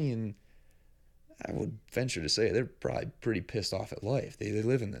tons of money, and I would venture to say they're probably pretty pissed off at life. They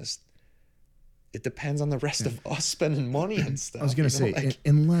live in this. It depends on the rest of us spending money and stuff. I was going to say,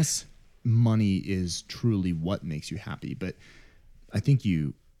 unless money is truly what makes you happy, but I think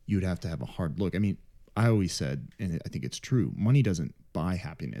you'd have to have a hard look. I mean, I always said, and I think it's true, money doesn't buy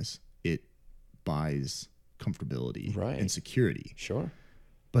happiness. It buys comfortability and security. Sure.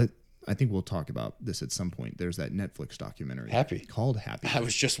 But I think we'll talk about this at some point. There's that Netflix documentary called Happy. I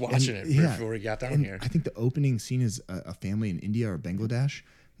was just watching it before we got down here. I think the opening scene is a family in India or Bangladesh.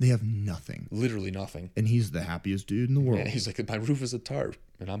 They have nothing. Literally nothing. And he's the happiest dude in the world. Yeah, he's like, my roof is a tarp,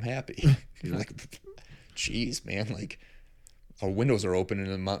 and I'm happy. You're like, geez, man, like, our windows are open in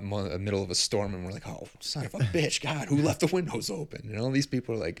the middle of a storm, and we're like, oh, son of a bitch, God, who left the windows open? You know, these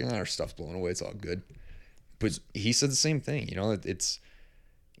people are like, our stuff's blowing away, it's all good. But he said the same thing, you know,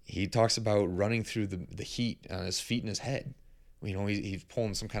 he talks about running through the heat on his feet and his head. You know, he's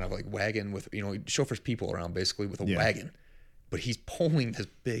pulling some kind of like wagon with, you know, he chauffeurs people around basically with a wagon. But he's pulling this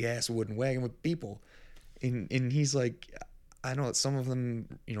big ass wooden wagon with people. And he's like, I know that some of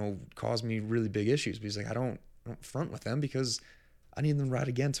them, you know, cause me really big issues. But he's like, I don't front with them because I need them to ride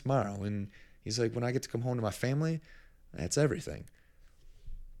again tomorrow. And he's like, when I get to come home to my family, that's everything.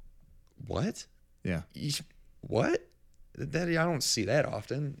 What? Yeah. What? That I don't see that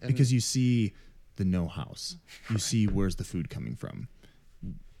often. And because you see the no house. You see where's the food coming from.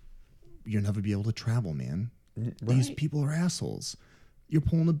 You'll never be able to travel, man. Right. These people are assholes. You're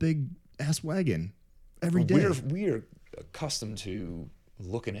pulling a big ass wagon every day. We are accustomed to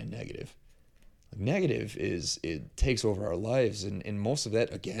looking at negative. Negative is it takes over our lives, and most of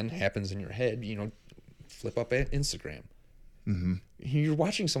that again happens in your head. You know, flip up at Instagram. Mm-hmm. You're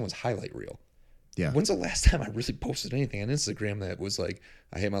watching someone's highlight reel. Yeah. When's the last time I really posted anything on Instagram that was like,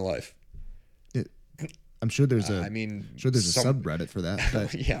 I hate my life? I'm sure there's a subreddit for that.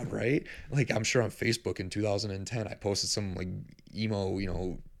 But. Yeah, right. Like I'm sure on Facebook in 2010, I posted some like emo, you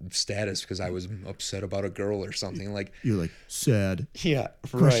know, status because I was upset about a girl or something. Like you're like sad. Yeah,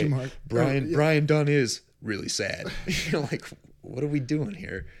 Question right. Mark. Brian Dunn is really sad. You know, like what are we doing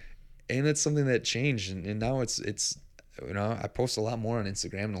here? And it's something that changed, and now it's you know, I post a lot more on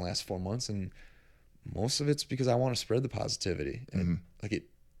Instagram in the last 4 months, and most of it's because I want to spread the positivity. And like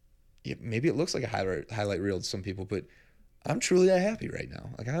maybe it looks like a highlight reel to some people, but I'm truly that happy right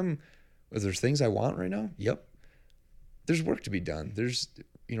now. Like there's things I want right now. Yep. There's work to be done. There's,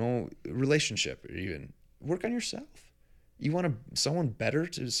 you know, relationship, or even work on yourself. You want someone better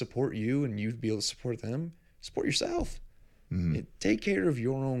to support you and you to be able to support them. Support yourself. Take care of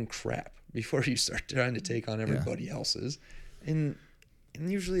your own crap before you start trying to take on everybody else's. And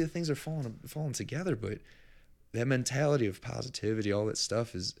usually the things are falling together, but that mentality of positivity, all that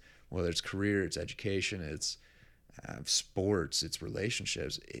stuff is, whether it's career, it's education, it's sports, it's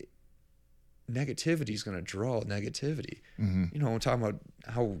relationships. Negativity is going to draw negativity. You know, I'm talking about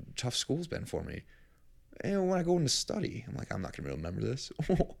how tough school's been for me. And when I go into study, I'm like, I'm not going to be able to remember this.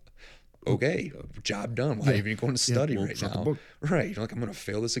 Okay, job done. Why are you even going to study right now? Right, you're like, I'm going to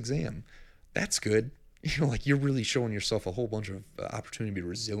fail this exam. That's good. You know, like you're really showing yourself a whole bunch of opportunity to be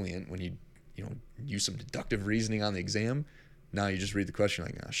resilient when you know, use some deductive reasoning on the exam. Now you just read the question,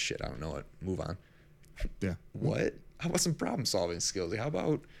 like, oh shit, I don't know it. Move on. Yeah. What? How about some problem solving skills? Like, how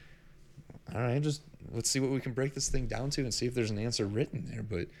about, all right, just let's see what we can break this thing down to and see if there's an answer written there.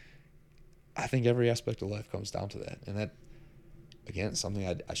 But I think every aspect of life comes down to that. And that, again, is something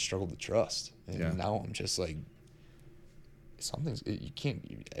I struggled to trust. And now I'm just like,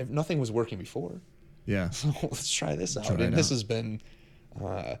 nothing was working before. Yeah. So let's try this out. And this has been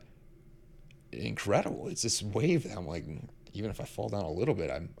incredible. It's this wave that I'm like, even if I fall down a little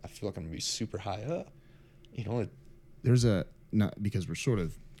bit, I feel like I'm gonna be super high up. You know, there's not because we're sort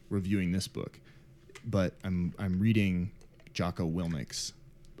of reviewing this book, but I'm reading Jocko Willmick's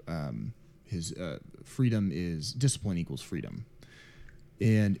his freedom is discipline equals freedom.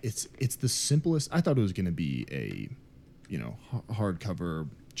 And it's the simplest. I thought it was going to be a, hardcover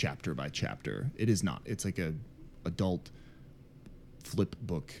chapter by chapter. It is not. It's like a adult flip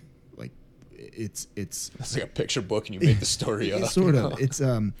book. Like it's like a picture book and you make the story up. Sort of. It's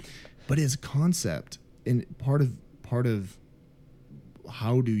but his concept and part of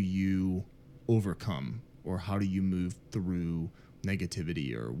how do you overcome or how do you move through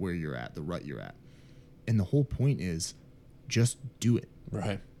negativity or where you're at, the rut you're at. And the whole point is just do it.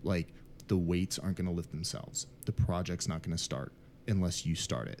 Right. Like the weights aren't going to lift themselves. The project's not going to start unless you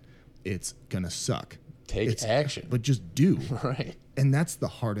start it. It's going to suck. Take action. But just do. Right. And that's the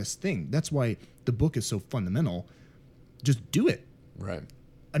hardest thing. That's why the book is so fundamental. Just do it. Right.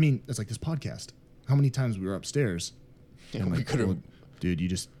 I mean, it's like this podcast. How many times we were upstairs? Yeah, and we could have, dude, you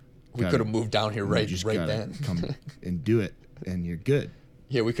just we could have moved down here right gotta then. Come and do it, and you're good.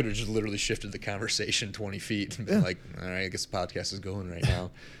 Yeah, we could have just literally shifted the conversation 20 feet and been like, all right, I guess the podcast is going right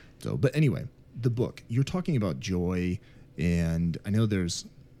now. So, but anyway, the book, you're talking about joy, and I know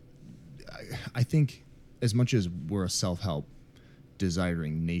I think as much as we're a self-help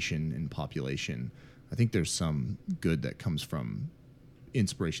desiring nation and population, I think there's some good that comes from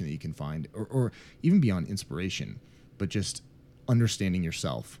inspiration that you can find, or even beyond inspiration, but just understanding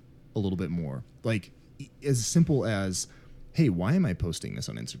yourself a little bit more. Like as simple as, hey, why am I posting this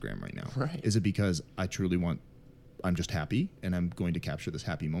on Instagram right now? Right. Is it because I'm just happy and I'm going to capture this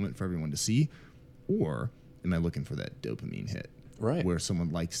happy moment for everyone to see? Or am I looking for that dopamine hit? Right. Where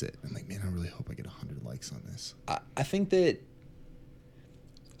someone likes it. I'm like, man, I really hope I get 100 likes on this. I think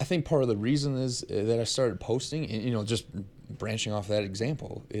part of the reason is that I started posting, and just branching off that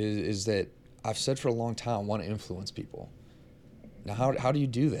example, is that I've said for a long time I want to influence people. Now, how do you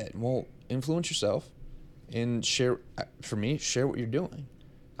do that? Well, influence yourself and share. For me, share what you're doing.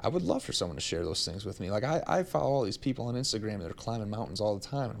 I would love for someone to share those things with me. Like I follow all these people on Instagram that are climbing mountains all the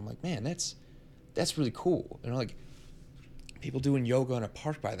time, and I'm like, man, that's really cool. Like people doing yoga in a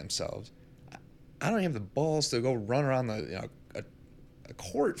park by themselves. I don't have the balls to go run around a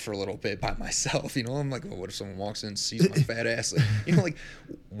court for a little bit by myself. I'm like, well, what if someone walks in and sees my fat ass? Like,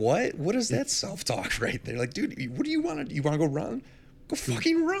 what is that self-talk right there? Like, dude, what do you want to? You want to go run? Go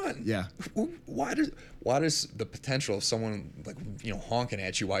fucking run. Yeah. Why does the potential of someone like honking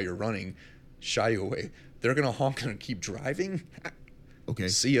at you while you're running shy you away? They're gonna honk and keep driving. Okay.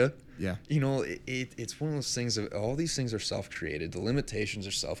 See ya. Yeah. It's one of those things of all these things are self-created. The limitations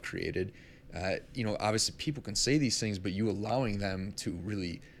are self-created. Obviously people can say these things, but you allowing them to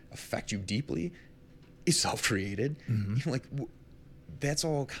really affect you deeply is self-created. Mm-hmm. That's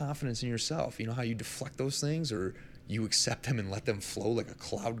all confidence in yourself. You know how you deflect those things, or you accept them and let them flow like a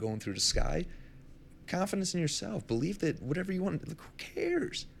cloud going through the sky. Confidence in yourself. Believe that whatever you want, who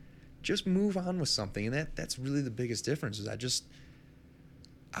cares? Just move on with something. And that's really the biggest difference is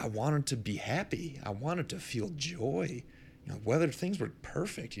I wanted to be happy. I wanted to feel joy. Whether things were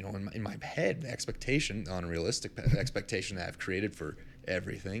perfect, in my head, the expectation, the unrealistic expectation that I've created for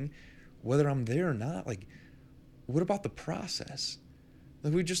everything, whether I'm there or not, like, what about the process?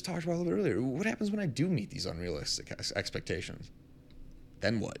 Like we just talked about a little bit earlier. What happens when I do meet these unrealistic expectations?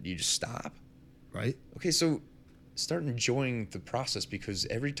 Then what? You just stop? Right. Okay, so start enjoying the process, because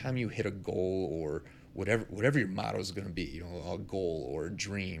every time you hit a goal or whatever your motto is going to be, a goal or a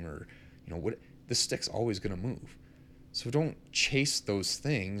dream or, the stick's always going to move. So don't chase those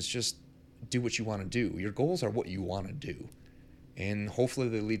things. Just do what you want to do. Your goals are what you want to do. And hopefully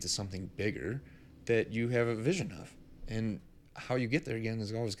they lead to something bigger that you have a vision of. And how you get there, again,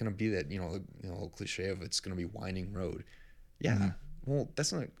 is always going to be that, little cliche of it's going to be winding road. Yeah. Mm-hmm. Well,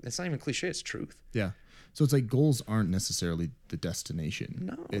 that's not even cliche. It's truth. Yeah. So it's like goals aren't necessarily the destination.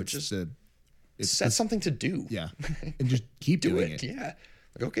 No, it's just set something to do. Yeah. And just keep doing it. Yeah.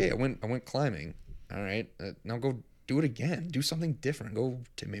 Like, okay, I went climbing. All right. Now go do it again. Do something different. Go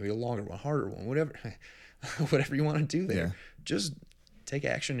to maybe a longer one, harder one, whatever you want to do there. Yeah. Just take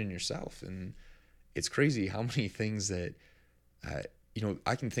action in yourself. And it's crazy how many things that,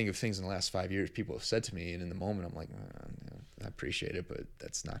 I can think of things in the last 5 years people have said to me, and in the moment I'm like, I appreciate it, but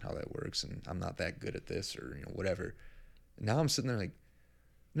that's not how that works, and I'm not that good at this, or whatever. And now I'm sitting there like,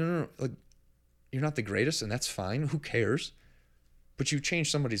 no, like, you're not the greatest, and that's fine. Who cares? But you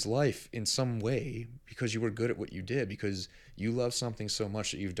changed somebody's life in some way because you were good at what you did, because you love something so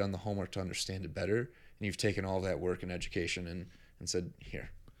much that you've done the homework to understand it better, and you've taken all that work and education and said,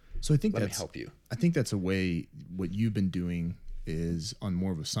 here. So I think let me help you. I think that's a way what you've been doing is on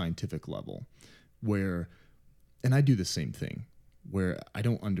more of a scientific level, where, and I do the same thing, where I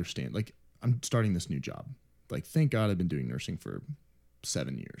don't understand. Like, I'm starting this new job. Like, thank God I've been doing nursing for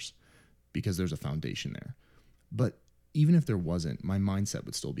 7 years. because there's a foundation there. But even if there wasn't, my mindset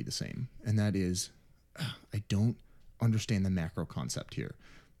would still be the same. And that is, I don't understand the macro concept here.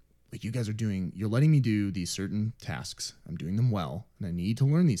 Like, you guys you're letting me do these certain tasks. I'm doing them well, and I need to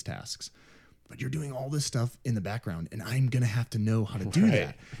learn these tasks. But you're doing all this stuff in the background, and I'm going to have to know how to do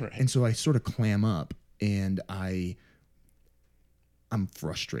that. Right. And so I sort of clam up, and I'm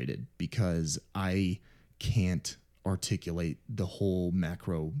frustrated because I can't articulate the whole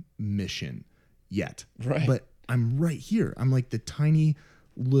macro mission yet. Right. But I'm right here. I'm like the tiny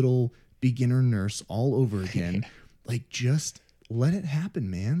little beginner nurse all over again. Like, just let it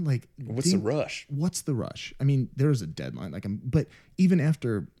happen, man. Like, what's the rush? What's the rush? I mean, there's a deadline. But even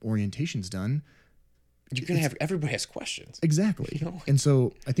after orientation's done, you're gonna have everybody has questions. Exactly. You know? And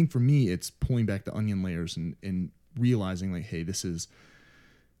so I think for me, it's pulling back the onion layers and realizing, like, hey, this is,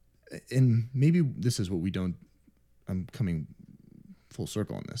 and maybe this is what we don't. I'm coming full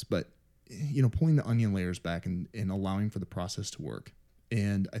circle on this, but pulling the onion layers back and allowing for the process to work.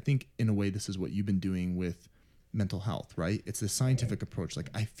 And I think in a way, this is what you've been doing with mental health, right? It's the scientific approach. Like,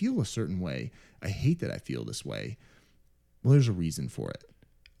 I feel a certain way. I hate that I feel this way. Well, there's a reason for it.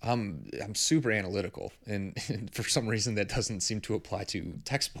 I'm super analytical, and for some reason that doesn't seem to apply to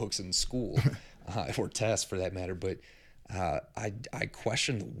textbooks in school or tests for that matter. But I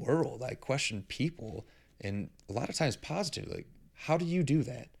question the world. I question people, and a lot of times positively. Like, how do you do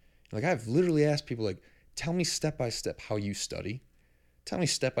that? Like, I've literally asked people, like, tell me step by step how you study. Tell me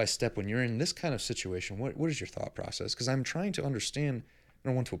step by step when you're in this kind of situation, what is your thought process? Because I'm trying to understand. I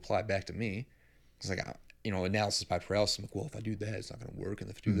don't want to apply back to me. It's like, analysis by paralysis. I'm like, well, if I do that, it's not going to work. And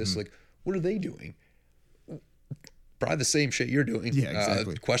if I do this, like, what are they doing? Probably the same shit you're doing. Yeah,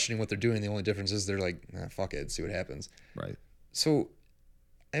 exactly. Questioning what they're doing. The only difference is they're like, fuck it, see what happens. Right. So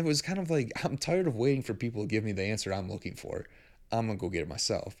it was kind of like, I'm tired of waiting for people to give me the answer I'm looking for. I'm going to go get it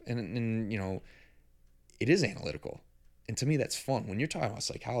myself. And it is analytical. And to me, that's fun. When you're talking about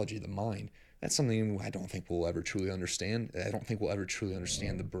psychology, the mind, that's something I don't think we'll ever truly understand. I don't think we'll ever truly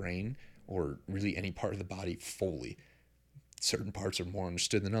understand the brain or really any part of the body fully. Certain parts are more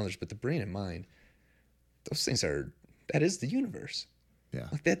understood than others, but the brain and mind, those things that is the universe. Yeah.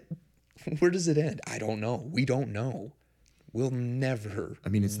 Like that, where does it end? I don't know. We don't know. We'll never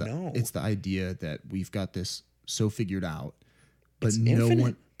know. It's the idea that we've got this so figured out, but It's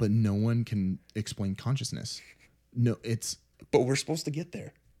infinite. no one can explain consciousness. No, but we're supposed to get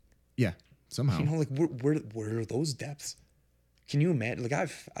there. Yeah, somehow. Like, where are those depths? Can you imagine? Like,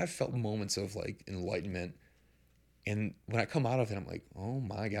 I've felt moments of, like, enlightenment, and when I come out of it, I'm like, oh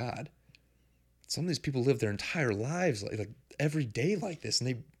my God, some of these people live their entire lives like every day like this,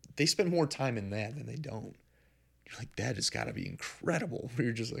 and they spend more time in that than they don't. You're like, that has got to be incredible. Where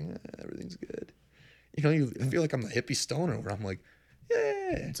you're just like, everything's good. I feel like I'm the hippie stoner where I'm like, yeah.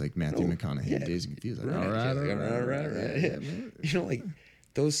 It's like Matthew McConaughey, Dazed and Confused. Like, all right. Yeah. Like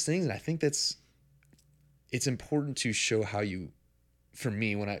those things. And I think it's important to show how you, for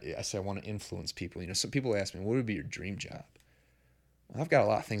me, when I say I want to influence people, some people ask me, what would be your dream job? Well, I've got a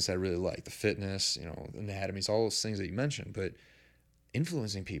lot of things that I really like, the fitness, anatomies, all those things that you mentioned, but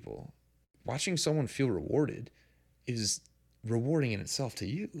influencing people, watching someone feel rewarded is rewarding in itself to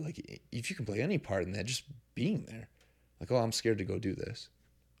you. Like, if you can play any part in that, just being there. Like, oh, I'm scared to go do this.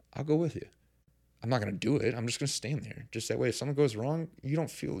 I'll go with you. I'm not going to do it. I'm just going to stand there. Just that way, if something goes wrong, you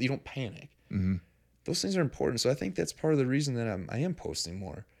don't panic. Mm-hmm. Those things are important. So I think that's part of the reason that I am posting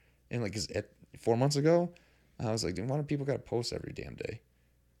more. And like, 'cause 4 months ago, I was like, why do people got to post every damn day?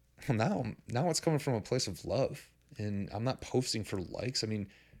 Well, now it's coming from a place of love. And I'm not posting for likes. I mean,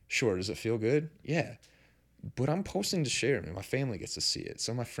 sure, does it feel good? Yeah. But I'm posting to share. I mean, my family gets to see it.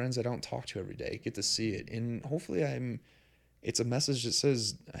 Some of my friends I don't talk to every day get to see it. And hopefully it's a message that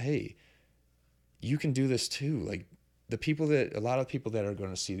says, hey, you can do this too. Like, a lot of people that are going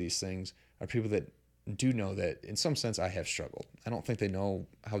to see these things are people that do know that in some sense I have struggled. I don't think they know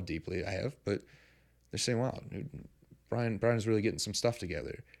how deeply I have, but they're saying, wow, dude, Brian's really getting some stuff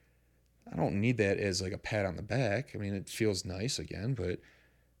together. I don't need that as like a pat on the back. I mean, it feels nice again, but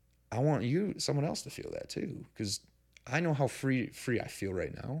I want someone else to feel that too, because I know how free I feel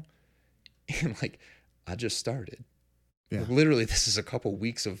right now, and like I just started. Yeah. Like, literally, this is a couple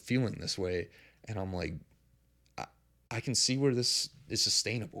weeks of feeling this way, and I'm like, I can see where this is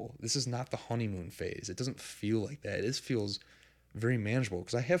sustainable. This is not the honeymoon phase. It doesn't feel like that. It feels very manageable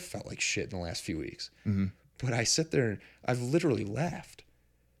because I have felt like shit in the last few weeks. Mm-hmm. But I sit there and I've literally laughed.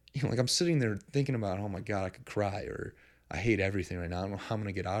 Like I'm sitting there thinking about, oh my God, I could cry, or I hate everything right now. I don't know how I'm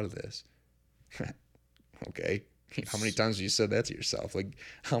going to get out of this. Okay. How many times have you said that to yourself? Like,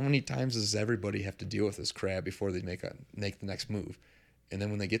 how many times does everybody have to deal with this crap before they make the next move? And then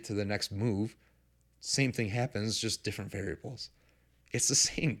when they get to the next move, same thing happens, just different variables. It's the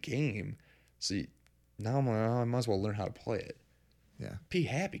same game. So now I'm like, oh, I might as well learn how to play it. Yeah. Be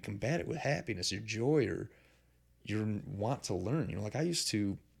happy, combat it with happiness, your joy, or your want to learn. Like I used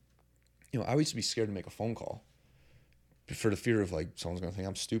to be scared to make a phone call for the fear of like someone's gonna think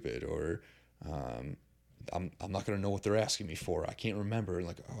I'm stupid, or I'm not gonna know what they're asking me for. I can't remember. And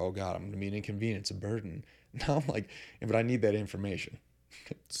like, oh God, I'm gonna be an inconvenience, a burden. Now I'm like, but I need that information.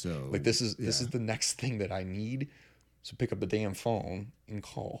 So like this is the next thing that I need. So pick up the damn phone and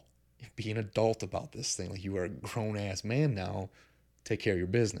call. Be an adult about this thing. Like you are a grown ass man now. Take care of your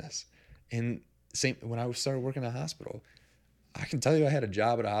business. And same when I started working at a hospital, I can tell you I had a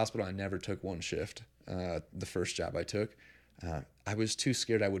job at a hospital. I never took one shift. The first job I took, I was too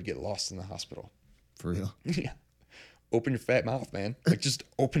scared I would get lost in the hospital. For real? Yeah. Open your fat mouth, man. Like just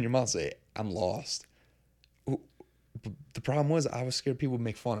open your mouth and say, I'm lost. The problem was I was scared people would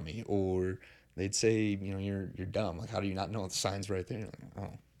make fun of me, or they'd say, you're dumb. Like, how do you not know the sign's right there? Like,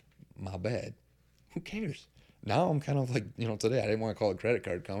 oh, my bad. Who cares? Now I'm kind of like, today I didn't want to call a credit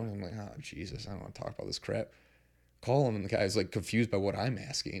card company. I'm like, oh, Jesus, I don't want to talk about this crap. Call him, and the guy's like confused by what I'm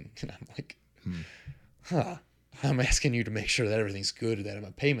asking. And I'm like, I'm asking you to make sure that everything's good, that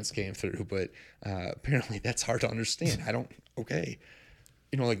my payments came through. But apparently that's hard to understand. Okay.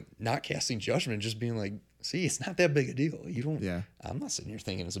 Like not casting judgment, just being like, see, it's not that big a deal. I'm not sitting here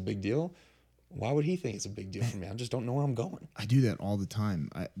thinking it's a big deal. Why would he think it's a big deal for me? I just don't know where I'm going. I do that all the time.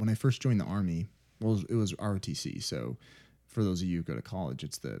 When I first joined the Army, well, it was ROTC. So for those of you who go to college,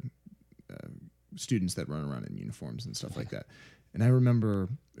 it's the students that run around in uniforms and stuff like that. And I remember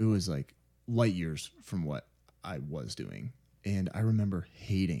it was like light years from what I was doing. And I remember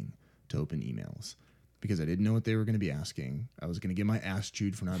hating to open emails because I didn't know what they were going to be asking. I was going to get my ass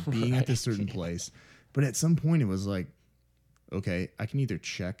chewed for not being at this certain place. But at some point it was like, okay, I can either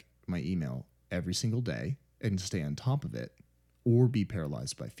check my email every single day and stay on top of it, or be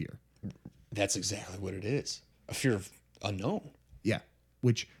paralyzed by fear. That's exactly what it is. A fear of unknown. Yeah,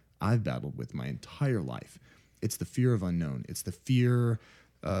 which I've battled with my entire life. It's the fear of unknown. It's the fear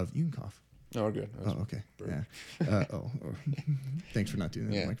of... You can cough. No, we're good. Oh, okay. Yeah. Thanks for not doing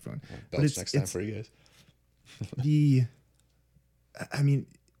that on the microphone. Belch next time for you guys.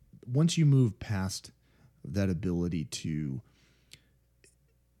 Once you move past that ability to...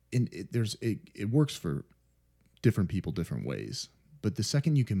 It works for different people different ways. But the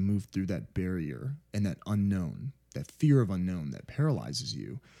second you can move through that barrier and that unknown, that fear of unknown that paralyzes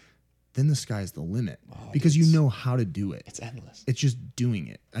you, then the sky's the limit, because you know how to do it. It's endless. It's just doing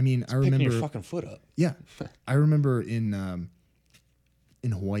it. I mean, I remember picking your fucking foot up. Yeah, I remember in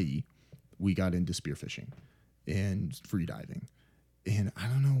Hawaii, we got into spearfishing and free diving, and I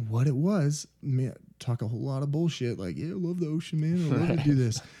don't know what it was. Man, talk a whole lot of bullshit, like, yeah, I love the ocean, man. I love to do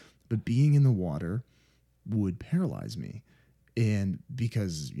this, but being in the water would paralyze me, and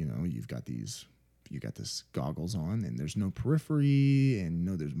because you've got this goggles on, and there's no periphery, and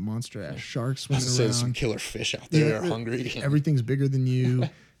there's monster ass sharks swimming around. There's some killer fish out there that are hungry. Everything's bigger than you,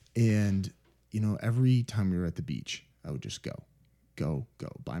 and every time we were at the beach, I would just go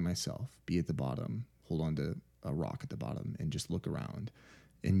by myself, be at the bottom, hold on to a rock at the bottom, and just look around.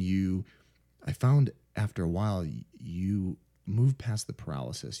 And I found after a while, you move past the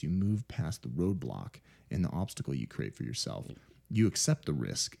paralysis, you move past the roadblock and the obstacle you create for yourself. You accept the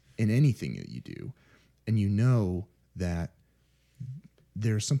risk in anything that you do, and you know that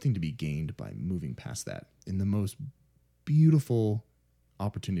there's something to be gained by moving past that. And the most beautiful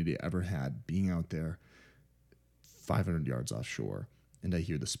opportunity I ever had, being out there 500 yards offshore, and I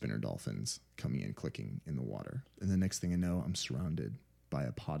hear the spinner dolphins coming in, clicking in the water. And the next thing I know, I'm surrounded by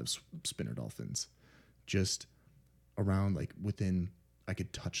a pod of spinner dolphins, just around, like within, I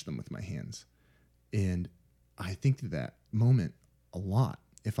could touch them with my hands. And I think that moment a lot.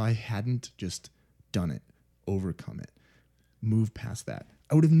 If I hadn't just done it, overcome it, move past that,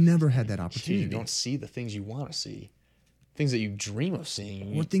 I would have never had that opportunity. You don't see the things you want to see, things that you dream of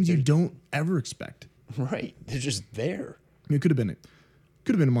seeing, or things you don't ever expect. Right, they're just there. I mean, it could have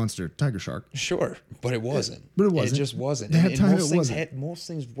been a monster tiger shark. Sure, but it wasn't. But it wasn't. It just wasn't. Most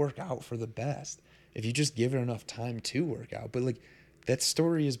things work out for the best if you just give it enough time to work out. But like that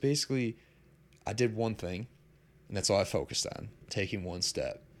story is basically, I did one thing, and that's all I focused on, taking one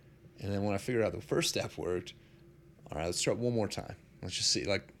step. And then when I figured out the first step worked, all right, let's try it one more time. Let's just see,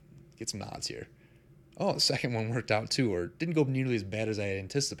 get some odds here. Oh, the second one worked out too, or didn't go nearly as bad as I had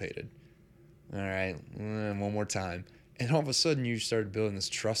anticipated. All right, one more time. And all of a sudden, you started building this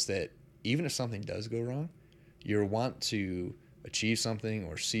trust that even if something does go wrong, you want to achieve something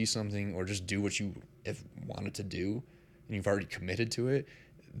or see something or just do what you have wanted to do. you've already committed to it,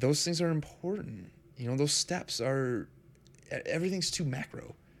 those things are important. You know, those steps are, everything's too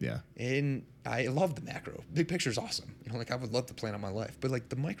macro. Yeah. And I love the macro. Big picture is awesome. You know, like I would love to plan out my life, but like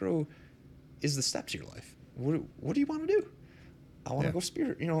the micro is the steps of your life. What do you want to do? I want to go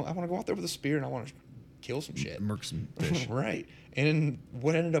spear. You know, I want to go out there with a spear and I want to kill some shit. Murk some fish. Right. And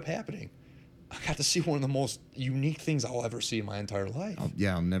what ended up happening? I got to see one of the most unique things I'll ever see in my entire life.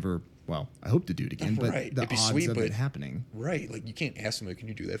 I'll never. Well, I hope to do it again, but Right. the It'd be odds sweet, of but it happening. Right. Like you can't ask somebody, can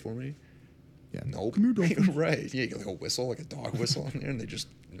you do that for me? Yeah. Nope. Come here, dolphin. Right. Yeah, you get like a whistle, like a dog whistle in there, and they just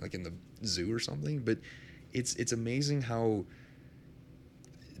like in the zoo or something. But it's amazing how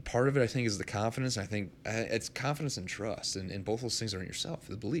part of it I think is the confidence. I think it's confidence and trust, and both those things are in yourself.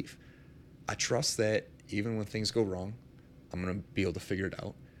 The belief. I trust that even when things go wrong, I'm gonna be able to figure it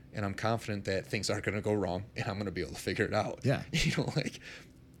out, and I'm confident that things aren't gonna go wrong, and I'm gonna be able to figure it out. Yeah. You know, like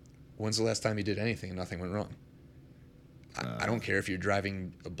when's the last time you did anything and nothing went wrong? I don't care if you're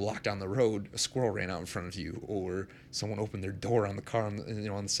driving a block down the road, a squirrel ran out in front of you, or someone opened their door on the car on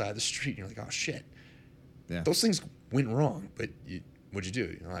the side of the street. And you're like, oh shit. Yeah. Those things went wrong, but what'd you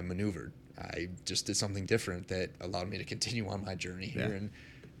do? You know, I maneuvered. I just did something different that allowed me to continue on my journey here. Yeah. And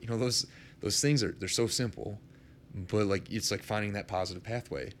you know, those things they're so simple, but like it's like finding that positive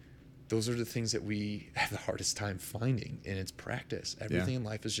pathway. Those are the things that we have the hardest time finding, and it's practice. Everything in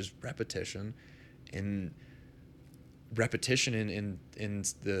life is just repetition, and repetition in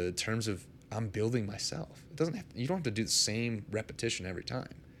the terms of I'm building myself. It doesn't have, you don't have to do the same repetition every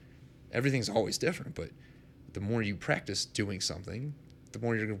time. Everything's always different, but the more you practice doing something, the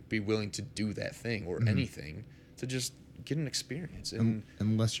more you're going to be willing to do that thing or anything to just get an experience. And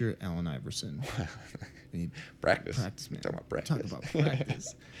unless you're Allen Iverson. practice, man. Talk about practice. Talk about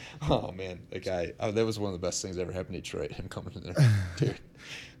practice. Oh man, that guy. That was one of the best things that ever happened in Detroit. Him coming in there, dude.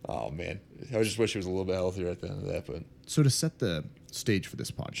 Oh man, I just wish he was a little bit healthier at the end of that. But So to set the stage for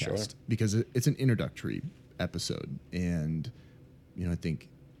this podcast, Sure. because it's an introductory episode, and you know I think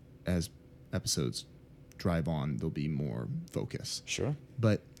as episodes drive on, there'll be more focus. sure,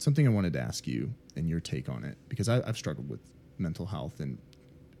 But something I wanted to ask you and your take on it, because I've struggled with mental health, and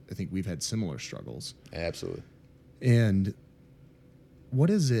I think we've had similar struggles. absolutely. And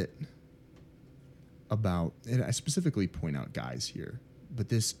what is it about, and I specifically point out guys here, but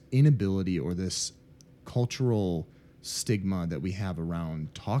this inability or this cultural stigma that we have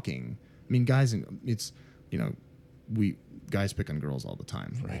around talking. I mean, guys, it's, you know, guys pick on girls all the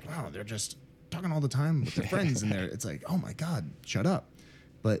time. Right. Like, wow, they're just talking all the time with their friends, and it's like, oh my God, shut up.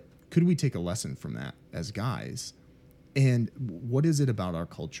 But could we take a lesson from that as guys? And what is it about our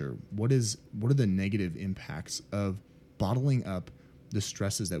culture? What are the negative impacts of bottling up the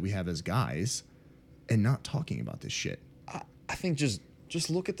stresses that we have as guys and not talking about this shit? I think just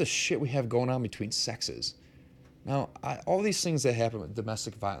look at the shit we have going on between sexes. Now, all these things that happen with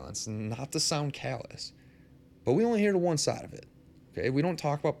domestic violence, not to sound callous, but we only hear to one side of it. Okay, we don't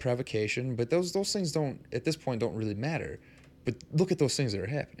talk about provocation, but those things don't, at this point, don't really matter. But look at those things that are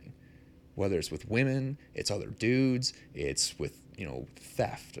happening. Whether it's with women, it's other dudes, it's with, you know,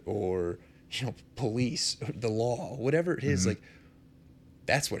 theft or, you know, police, or the law, whatever it is, like,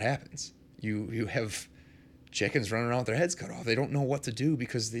 that's what happens. You have chickens running around with their heads cut off. They don't know what to do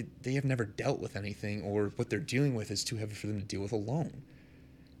because they have never dealt with anything, or what they're dealing with is too heavy for them to deal with alone.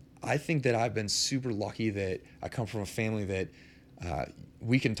 I think that I've been super lucky that I come from a family that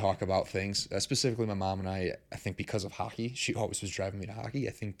we can talk about things, specifically my mom and I think because of hockey, she always was driving me to hockey.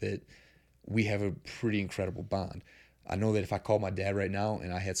 I think that we have a pretty incredible bond. I know that if I called my dad right now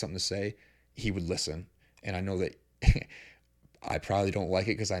and I had something to say, he would listen. And I know that I probably don't like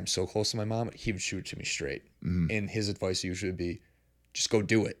it because I'm so close to my mom. He would shoot it to me straight. And his advice usually would be, just go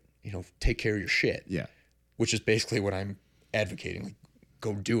do it. You know, take care of your shit. Yeah. Which is basically what I'm advocating. Like,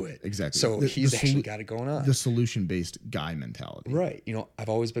 go do it. Exactly. So he's actually got it going on. The solution-based guy mentality. Right. You know, I've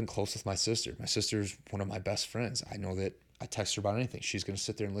always been close with my sister. My sister's one of my best friends. I know that I text her about anything. She's going to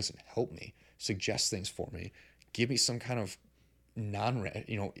sit there and listen, help me, suggest things for me, give me some kind of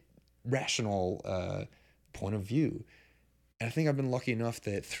rational point of view. And I think I've been lucky enough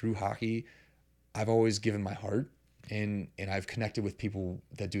that through hockey, I've always given my heart, and I've connected with people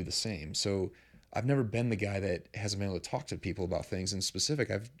that do the same. So I've never been the guy that hasn't been able to talk to people about things. In specific,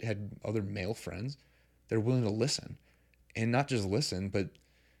 I've had other male friends that are willing to listen, and not just listen, but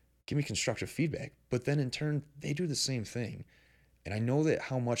give me constructive feedback. But then in turn, they do the same thing. And I know that I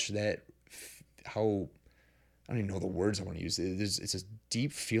don't even know the words I want to use. It's a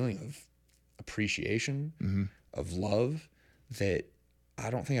deep feeling of appreciation, of love that I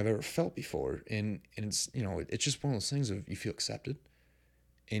don't think I've ever felt before. And it's, you know, it's just one of those things of you feel accepted,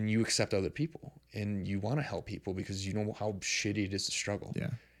 and you accept other people and you want to help people because you know how shitty it is to struggle. Yeah.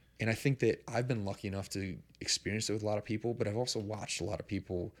 And I think that I've been lucky enough to experience it with a lot of people, but I've also watched a lot of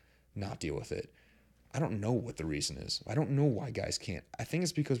people not deal with it. I don't know what the reason is. I don't know why guys can't. I think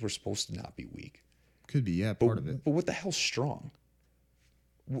it's because we're supposed to not be weak. Could be, yeah, part of it. But what the hell's strong?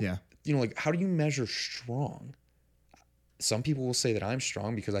 Yeah. You know, like, how do you measure strong? Some people will say that I'm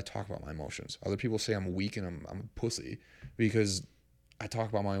strong because I talk about my emotions. Other people say I'm weak and I'm a pussy because I talk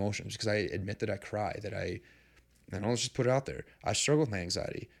about my emotions, because I admit that I cry, and I'll just put it out there. I struggle with my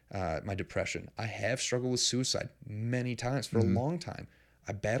anxiety, my depression. I have struggled with suicide many times for a long time.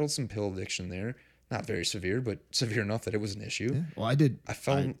 I battled some pill addiction there. Not very severe, but severe enough that it was an issue. Yeah. Well, I did. I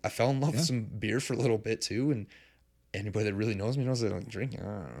fell in love with some beer for a little bit too, and anybody that really knows me knows that I don't drink. I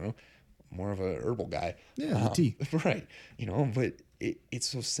don't know, more of a herbal guy. Yeah, tea. Right. You know, but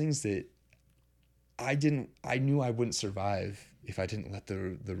it's those things that I knew I wouldn't survive if I didn't let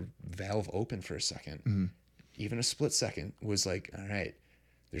the valve open for a second. Mm-hmm. Even a split second was like, all right,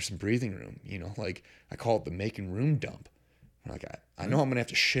 there's some breathing room. You know, like I call it the making room dump. Like I know I'm gonna have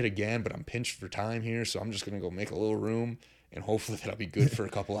to shit again, but I'm pinched for time here, so I'm just gonna go make a little room, and hopefully that'll be good for a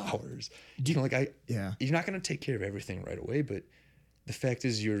couple hours. You know, like you're not gonna take care of everything right away, but the fact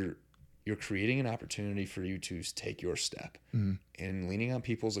is you're creating an opportunity for you to take your step, and leaning on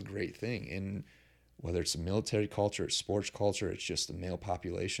people is a great thing. And whether it's a military culture, it's sports culture, it's just the male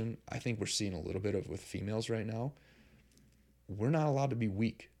population. I think we're seeing a little bit of with females right now. We're not allowed to be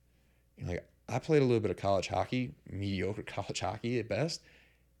weak. You know, like I played a little bit of college hockey, mediocre college hockey at best,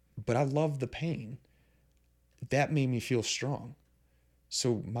 but I loved the pain. That made me feel strong.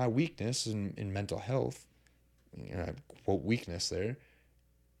 So my weakness in mental health, you know, I quote weakness there,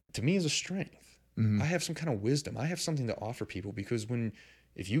 to me is a strength. I have some kind of wisdom. I have something to offer people, because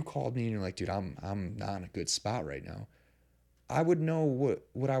if you called me and you're like, dude, I'm not in a good spot right now, I would know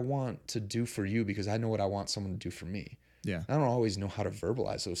what I want to do for you, because I know what I want someone to do for me. Yeah. I don't always know how to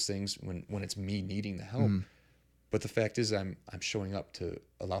verbalize those things when it's me needing the help. But the fact is I'm showing up to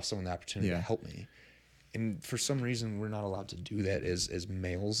allow someone the opportunity to help me. And for some reason, we're not allowed to do that as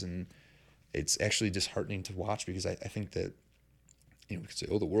males. And it's actually disheartening to watch, because I think that, you know, we could say,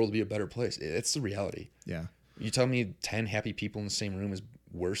 oh, the world would be a better place. It's the reality. Yeah. You tell me 10 happy people in the same room is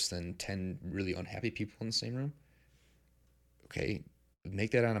worse than 10 really unhappy people in the same room? Okay, make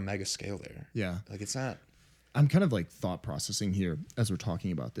that on a mega scale there. Yeah. Like, it's not. I'm kind of like thought processing here as we're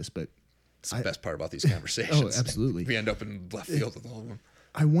talking about this, but It's the best part about these conversations. Oh, absolutely. We end up in left field with all of them.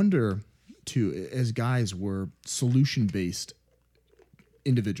 I wonder, too, as guys, we're solution-based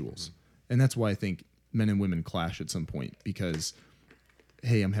individuals. And that's why I think men and women clash at some point, because,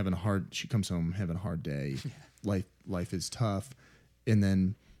 hey, she comes home, I'm having a hard day. Life is tough. And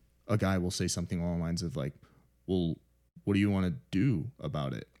then a guy will say something along the lines of like, well, what do you want to do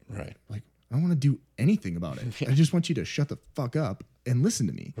about it? Right. Like, I don't want to do anything about it. I just want you to shut the fuck up and listen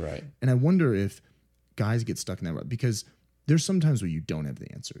to me. Right. And I wonder if guys get stuck in that rut, because there's sometimes where you don't have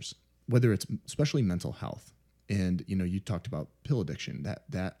the answers, whether it's especially mental health. And, you know, you talked about pill addiction,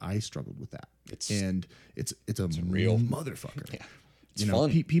 that I struggled with that. It's a real motherfucker. Yeah. It's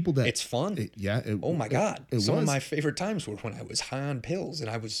fun. People that it's fun. Oh my God. Some of my favorite times were when I was high on pills and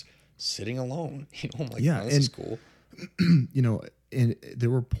I was sitting alone. You know, I'm like, oh, this is cool. You know, and there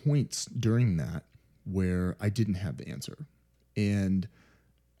were points during that where I didn't have the answer. And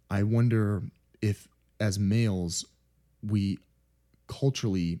I wonder if, as males, we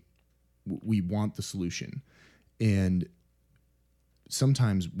culturally, we want the solution. And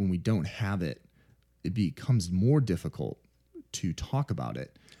sometimes when we don't have it, it becomes more difficult to talk about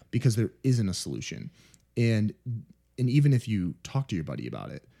it because there isn't a solution. And even if you talk to your buddy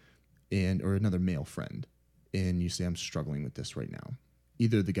about it, or another male friend, and you say, I'm struggling with this right now,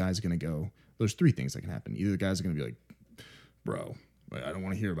 either the guy's going to go, there's three things that can happen. Either the guy's going to be like, bro, I don't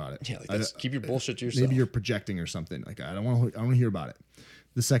want to hear about it. Yeah, like keep your bullshit to yourself. Maybe you're projecting or something. Like, I don't want to hear about it.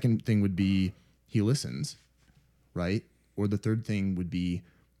 The second thing would be he listens, right? Or the third thing would be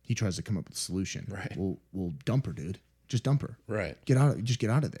he tries to come up with a solution. Right. Well, dump her, dude. Just dump her. Right. Just get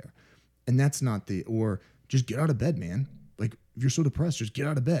out of there. And that's not or just get out of bed, man. Like, if you're so depressed, just get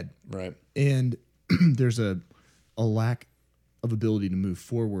out of bed. Right. And there's a lack of ability to move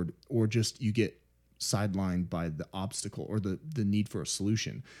forward, or just you get sidelined by the obstacle or the need for a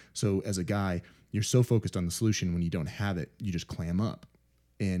solution. So as a guy, you're so focused on the solution, when you don't have it, you just clam up,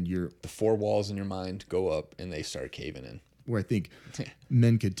 and the four walls in your mind go up and they start caving in. Where I think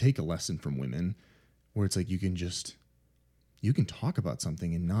men could take a lesson from women, where it's like you can talk about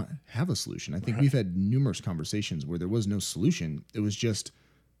something and not have a solution. I think we've had numerous conversations where there was no solution. It was just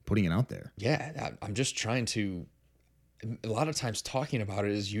putting it out there. Yeah. I'm just trying to a lot of times talking about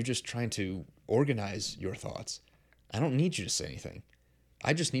it is you just trying to organize your thoughts. I don't need you to say anything.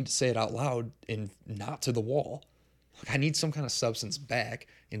 I just need to say it out loud and not to the wall. Like, I need some kind of substance back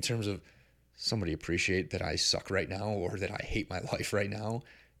in terms of somebody appreciate that I suck right now or that I hate my life right now.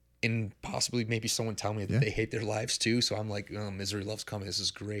 And possibly maybe someone tell me that they hate their lives too. So I'm like, oh, misery loves company. This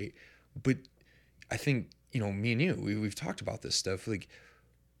is great. But I think, me and you, we've talked about this stuff. Like,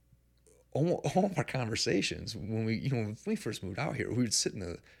 all of our conversations when we first moved out here, we would sit in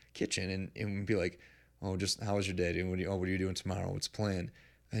the kitchen and we'd be like, oh, just how was your day? What are you doing tomorrow? What's planned?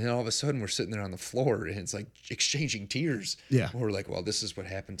 And then all of a sudden we're sitting there on the floor and it's like exchanging tears. Yeah. We're like, well, this is what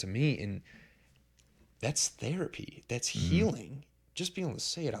happened to me. And that's therapy. That's healing. Just being able to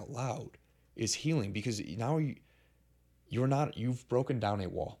say it out loud is healing, because now you've broken down a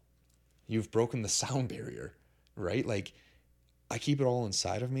wall. You've broken the sound barrier, right? Like, I keep it all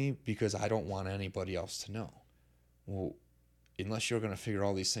inside of me because I don't want anybody else to know. Well, unless you're going to figure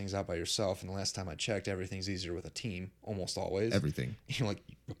all these things out by yourself, and the last time I checked, everything's easier with a team, almost always. Everything. Like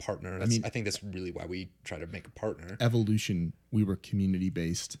a partner. I think that's really why we try to make a partner. Evolution, we were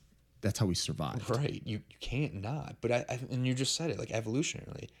community-based. That's how we survived. Right. You can't not. But and you just said it, like,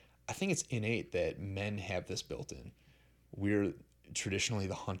 evolutionarily, I think it's innate that men have this built in. We're traditionally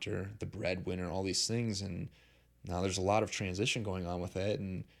the hunter, the breadwinner, all these things, and now there's a lot of transition going on with that,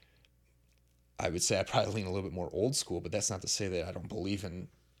 and I would say I probably lean a little bit more old school, but that's not to say that I don't believe in,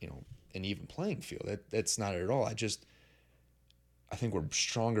 an even playing field. That's not it at all. I think we're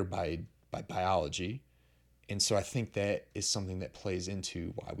stronger by biology, and so I think that is something that plays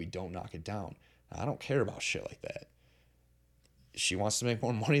into why we don't knock it down. I don't care about shit like that. She wants to make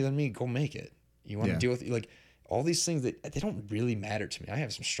more money than me, go make it. You want to deal with, like, all these things that they don't really matter to me. I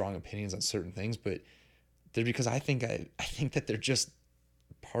have some strong opinions on certain things, but they're because I think that they're just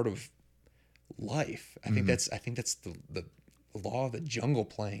part of life. I think that's the law of the jungle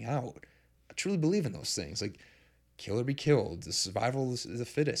playing out. I truly believe in those things, like kill or be killed, the survival is the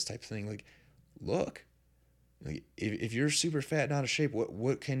fittest type thing. Like, look, like, if you're super fat and out of shape,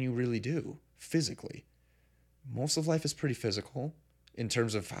 what can you really do physically? Most of life is pretty physical in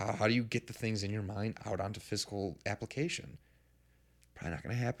terms of how do you get the things in your mind out onto physical application. Probably not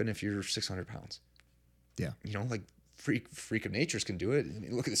going to happen if you're 600 pounds. Yeah. Like freak of natures can do it. I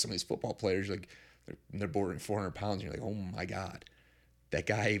mean, look at some of these football players, like they're bordering 400 pounds. And you're like, oh my God, that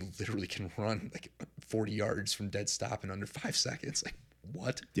guy literally can run like 40 yards from dead stop in under 5 seconds. Like,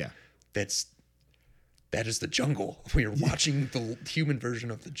 what? Yeah. That is the jungle. We are watching the human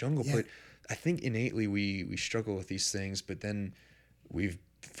version of the jungle. Yeah. But I think innately we struggle with these things, but then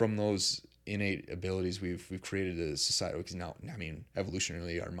from those innate abilities, we've created a society, because now, I mean,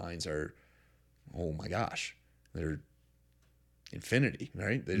 evolutionarily, our minds are, oh my gosh, they're infinity,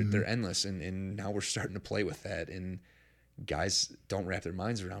 right? They're endless. And now we're starting to play with that, and guys don't wrap their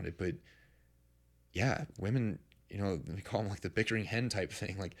minds around it. But yeah, women, we call them like the bickering hen type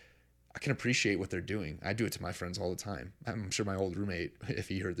thing. Like, I can appreciate what they're doing. I do it to my friends all the time. I'm sure my old roommate, if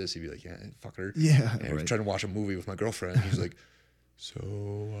he heard this, he'd be like, yeah, fuck her. Yeah. And I was trying to watch a movie with my girlfriend. He's like, so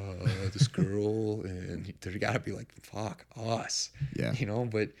this girl, and there's got to be like, fuck us. Yeah.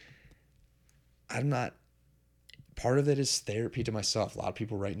 But I'm not, part of it is therapy to myself. A lot of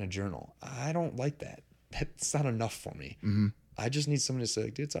people write in a journal. I don't like that. That's not enough for me. Mm-hmm. I just need someone to say,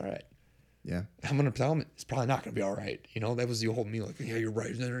 like, dude, it's all right. Yeah. I'm going to tell them it's probably not going to be all right. That was the whole me, like, yeah, you're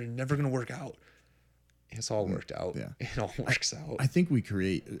right. They're never going to work out. It's all worked out. Yeah. It all works out. I think we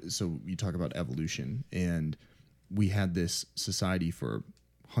so you talk about evolution, and we had this society for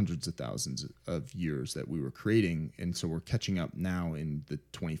hundreds of thousands of years that we were creating. And so we're catching up now in the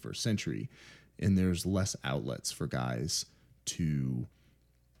 21st century, and there's less outlets for guys to,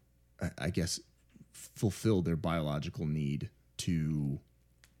 I guess, fulfill their biological need to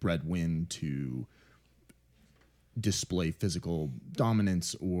breadwin, to display physical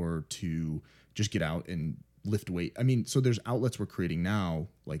dominance, or to just get out and lift weight. I mean, so there's outlets we're creating now,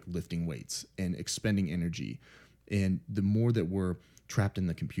 like lifting weights and expending energy. And the more that we're trapped in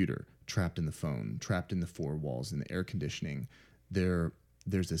the computer, trapped in the phone, trapped in the four walls, in the air conditioning, there's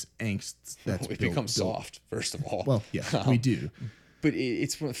this angst that's we become soft, first of all. Well, yeah, we do. But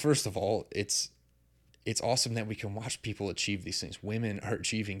it's first of all, it's awesome that we can watch people achieve these things. Women are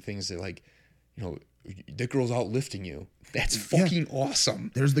achieving things that, like, the girl's out lifting you. That's fucking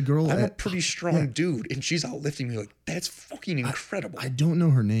awesome. There's the girl. I'm a pretty strong dude, and she's out lifting me. Like, that's fucking incredible. I don't know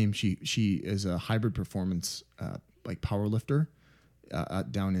her name. She is a hybrid performance like power lifter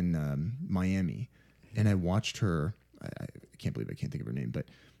down in Miami, and I watched her. I can't believe I can't think of her name, but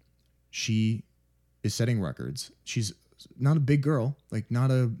she is setting records. She's not a big girl, like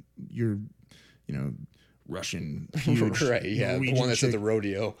not a Russian, huge, right? Yeah, the Norwegian one that's at chick. the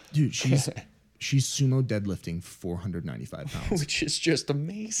rodeo, Dude, she's sumo deadlifting 495 pounds. which is just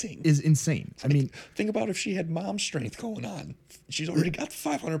amazing. Is insane. I mean, Think about if she had mom strength going on. She's already got the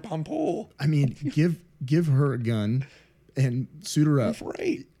 500-pound pole. give her a gun and suit her up.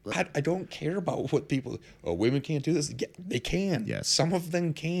 Right. I don't care about what people. Oh, women can't do this. Yeah, they can. Yes. Some of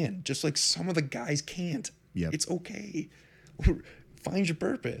them can, just like some of the guys can't. Yep. It's okay. Find your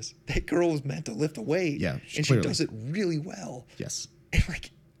purpose. That girl was meant to lift a weight. Yeah, and clearly. she does it really well. Yes. And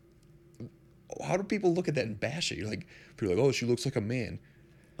like, how do people look at that and bash it? You're like, people are like, oh, she looks like a man.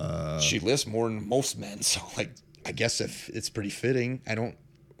 She lifts more than most men, so like, I guess if it's pretty fitting.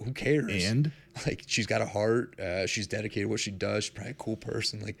 Who cares? And like, she's got a heart. She's dedicated to what she does. She's probably a cool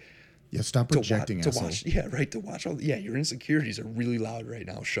person. Like, yeah, stop projecting, asshole. to watch all. Yeah, your insecurities are really loud right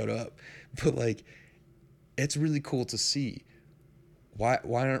now. Shut up. But like, it's really cool to see. Why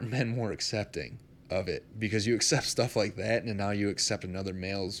aren't men more accepting of it? Because you accept stuff like that, and now you accept another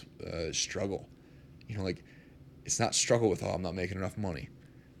male's struggle. You know, like, it's not struggle with, oh, I'm not making enough money.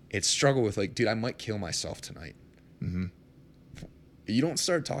 It's struggle with, like, dude, I might kill myself tonight. Mm-hmm. You don't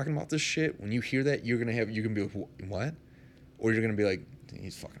start talking about this shit. When you hear that, you're gonna be like, what? Or you're gonna be like,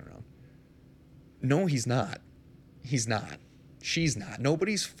 he's fucking around. No, he's not. He's not. She's not.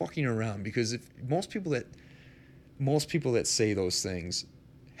 Nobody's fucking around, because if most people that say those things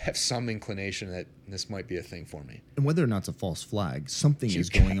have some inclination that this might be a thing for me. And whether or not it's a false flag, something is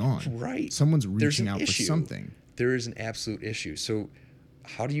going on. Right. Someone's There's reaching an out issue. for something. There is an absolute issue. So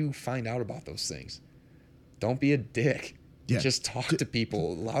how do you find out about those things? Don't be a dick. Yeah. Just talk to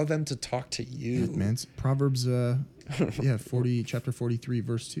people. Allow them to talk to you. Yeah, man, it's Proverbs, chapter 43,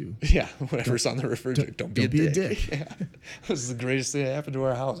 verse 2. Yeah, whatever's on the refrigerator. Don't be a dick. Yeah. This is the greatest thing that happened to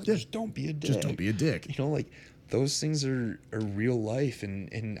our house. Yeah. Just don't be a dick. Just don't be a dick. You know, like, those things are real life,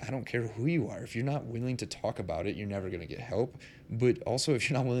 and I don't care who you are. If you're not willing to talk about it, you're never going to get help. But also, if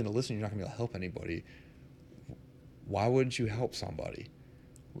you're not willing to listen, you're not going to be able to help anybody. Why wouldn't you help somebody?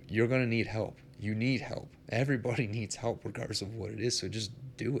 You're going to need help. You need help. Everybody needs help, regardless of what it is. So just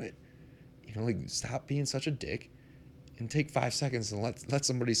do it. You know, like, stop being such a dick, and take 5 seconds and let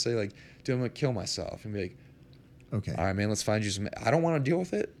somebody say, like, dude, I'm going to kill myself. And be like, Okay. all right, man, let's find you some. I don't want to deal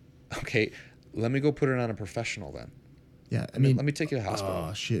with it. Okay, let me go put it on a professional then. Yeah, let me take you to the hospital.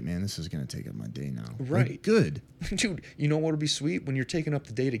 Oh, shit, man, this is going to take up my day now. Right. Like, good. Dude, you know what would be sweet? When you're taking up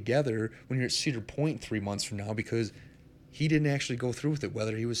the day together, when you're at Cedar Point 3 months from now, because he didn't actually go through with it,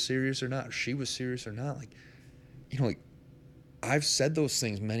 whether he was serious or not, or she was serious or not. Like, you know, like, I've said those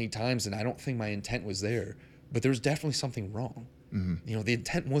things many times, and I don't think my intent was there, but there was definitely something wrong. Mm-hmm. You know, the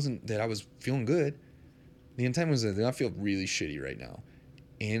intent wasn't that I was feeling good. The intent was that I feel really shitty right now.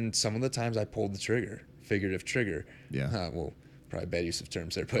 And some of the times I pulled the trigger, figurative trigger. Yeah. Well, probably bad use of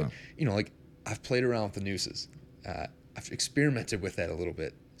terms there. But, Wow. you know, like, I've played around with the nooses. I've experimented with that a little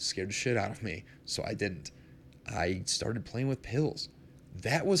bit. Scared the shit out of me. So I didn't. I started playing with pills.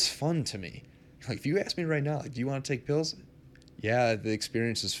 That was fun to me. Like, if you ask me right now, like, do you want to take pills? Yeah, the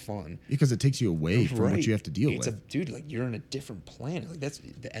experience is fun. Because it takes you away from what you have to deal with. Dude, like, you're in a different planet. Like, that's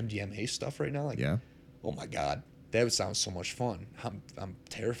the MDMA stuff right now. Like, Yeah. oh my God, that would sound so much fun. I'm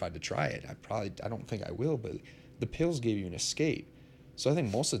terrified to try it. I don't think I will, but the pills gave you an escape. So I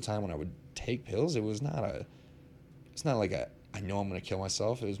think most of the time when I would take pills, it's not like I know I'm going to kill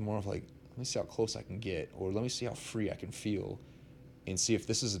myself. It was more of like, let me see how close I can get, or let me see how free I can feel, and see if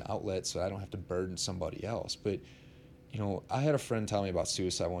this is an outlet so I don't have to burden somebody else. But, you know, I had a friend tell me about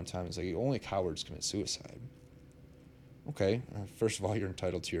suicide one time. It's like, only cowards commit suicide. Okay, first of all, you're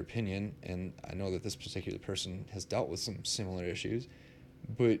entitled to your opinion, and I know that this particular person has dealt with some similar issues,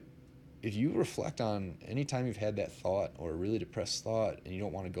 but if you reflect on any time you've had that thought or a really depressed thought and you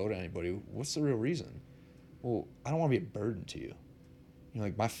don't want to go to anybody, what's the real reason? Well, I don't want to be a burden to you. You know,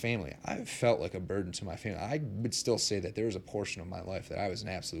 like, my family, I felt like a burden to my family. I would still say that there was a portion of my life that I was an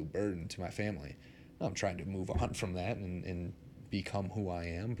absolute burden to my family. I'm trying to move on from that and become who I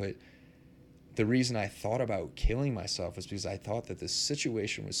am, but the reason I thought about killing myself was because I thought that the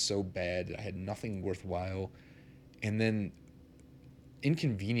situation was so bad that I had nothing worthwhile, and then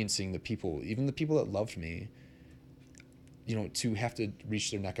inconveniencing the people, even the people that loved me, you know, to have to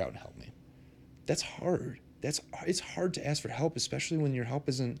reach their neck out and help me. That's hard. It's hard to ask for help, especially when your help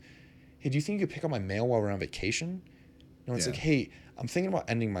isn't, hey, do you think you could pick up my mail while we're on vacation? No, it's like, hey, I'm thinking about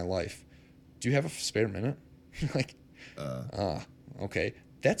ending my life. Do you have a spare minute? Like, okay.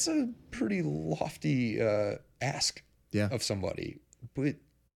 That's a pretty lofty ask of somebody. But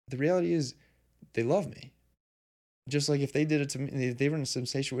the reality is they love me. Just like if they did it to me, if they were in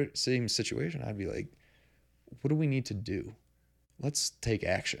the same situation, I'd be like, what do we need to do? let's take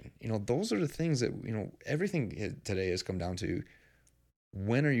action. Those are the things that, everything today has come down to,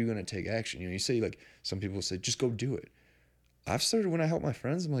 when are you going to take action? You say, like, some people say, just go do it. I've started, when I help my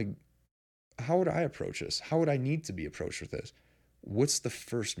friends, I'm like, how would I approach this? How would I need to be approached with this? What's the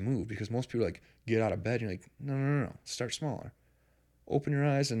first move? Because most people are like, get out of bed. You're like, no. Start smaller. Open your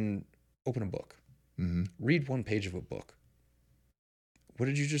eyes and open a book. Mm-hmm. Read one page of a book. What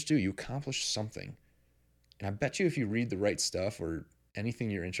did you just do? You accomplished something. And I bet you if you read the right stuff or anything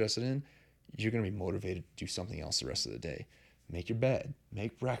you're interested in, you're going to be motivated to do something else the rest of the day. Make your bed,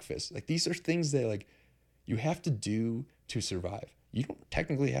 make breakfast. Like, these are things that, like, you have to do to survive. You don't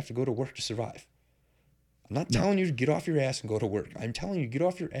technically have to go to work to survive. I'm not telling you to get off your ass and go to work. I'm telling you to get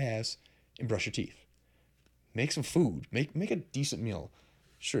off your ass and brush your teeth. Make some food. Make a decent meal.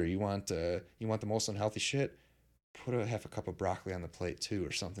 Sure, you want the most unhealthy shit? Put half a cup of broccoli on the plate too,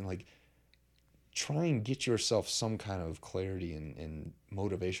 or something. Like, try and get yourself some kind of clarity and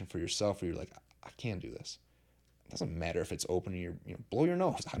motivation for yourself, where you're like, I can do this. It doesn't matter if it's opening your, blow your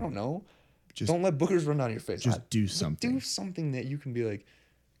nose. I don't know. Just don't let boogers run down your face. Just do something. Do something that you can be like,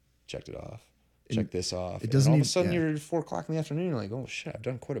 checked it off. Check this off. It doesn't and all even, of a sudden you're 4 o'clock in the afternoon. You're like, oh shit, I've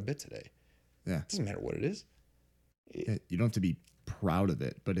done quite a bit today. Yeah. It doesn't matter what it is. You don't have to be proud of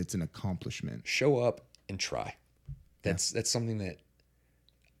it, but it's an accomplishment. Show up and try. That's something that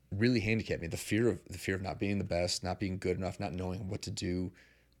really handicapped me. The fear of not being the best, not being good enough, not knowing what to do,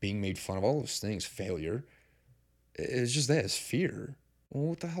 being made fun of, all those things, failure. It's just that. It's fear. Well,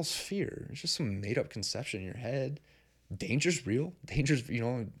 what the hell's fear? It's just some made up conception in your head. Danger's real. Danger's,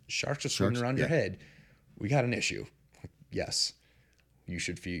 sharks are swimming around your head. We got an issue. Yes. You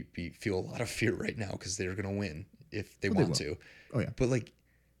should feel a lot of fear right now because they're going to win if they want to. Oh, yeah. But, like,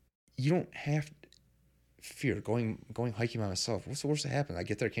 you don't have fear. Going hiking by myself. What's the worst that happens? I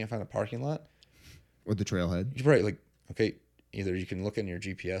get there, can't find the parking lot. Or the trailhead. You're right. Like, okay, either you can look in your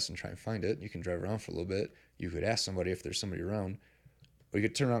GPS and try and find it. You can drive around for a little bit. You could ask somebody if there's somebody around. Or you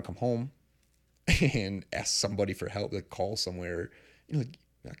could turn around, come home, and ask somebody for help, like call somewhere. Like,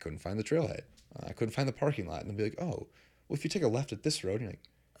 I couldn't find the trailhead. I couldn't find the parking lot. And they'll be like, oh, well, if you take a left at this road, you're like,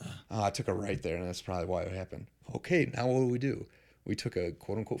 I took a right there, and that's probably why it happened. Okay, now what do? We took a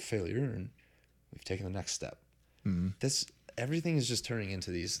quote-unquote failure, and we've taken the next step. Mm-hmm. Everything is just turning into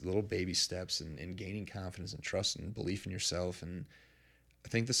these little baby steps and gaining confidence and trust and belief in yourself. And I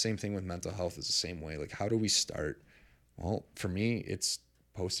think the same thing with mental health is the same way. Like, how do we start? Well, for me, it's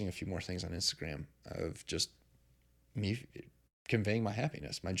posting a few more things on Instagram of just me conveying my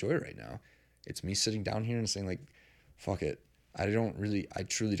happiness, my joy right now. It's me sitting down here and saying, like, fuck it. I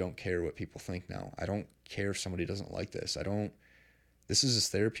truly don't care what people think now. I don't care if somebody doesn't like this. This is as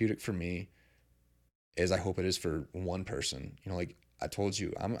therapeutic for me as I hope it is for one person. Like I told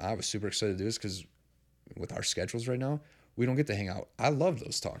you, I was super excited to do this because with our schedules right now, we don't get to hang out. I love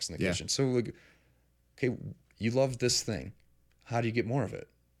those talks in the kitchen. So, like, okay, you love this thing. How do you get more of it?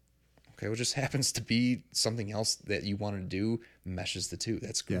 Okay, well, it just happens to be something else that you want to do, meshes the two.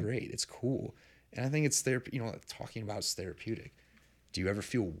 That's great. It's cool. And I think it's talking about it's therapeutic. Do you ever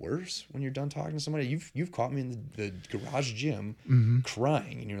feel worse when you're done talking to somebody? You've caught me in the garage gym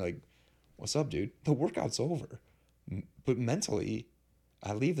crying, and you're like, what's up, dude? The workout's over. But mentally,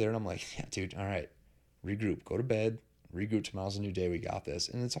 I leave there and I'm like, yeah, dude, all right, regroup, go to bed, regroup, tomorrow's a new day, we got this.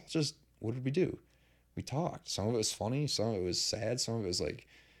 And it's all just, what did we do? We talked. Some of it was funny, some of it was sad, some of it was like,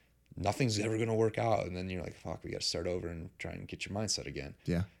 nothing's ever going to work out. And then you're like, fuck, we got to start over and try and get your mindset again.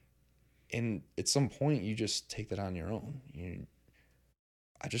 Yeah. And at some point, you just take that on your own.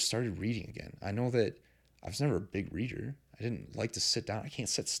 I just started reading again. I know that I was never a big reader. I didn't like to sit down. I can't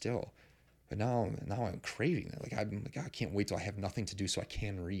sit still. But now I'm craving that. Like, I'm like, I can't wait till I have nothing to do so I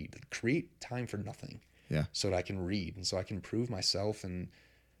can read. Like, create time for nothing. Yeah. So that I can read and so I can improve myself and,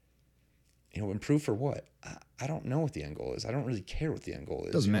 improve for what? I don't know what the end goal is. I don't really care what the end goal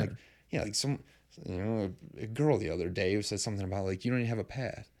is. Doesn't matter. Like a girl the other day who said something about, like, you don't even have a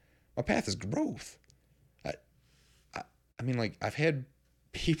path. My path is growth. I mean, like, I've had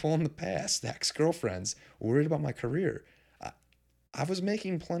people in the past, ex-girlfriends, worried about my career. I was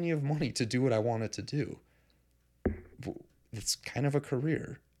making plenty of money to do what I wanted to do. It's kind of a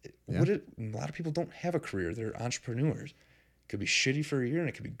career. Yeah. A lot of people don't have a career. They're entrepreneurs. It could be shitty for a year and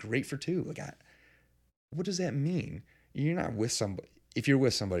it could be great for 2. Like, what does that mean? You're not with somebody. If you're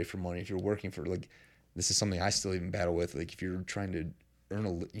with somebody for money, if you're working for, like, this is something I still even battle with. Like, if you're trying to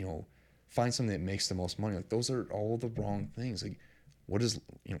earn find something that makes the most money, like, those are all the wrong things. Like, what is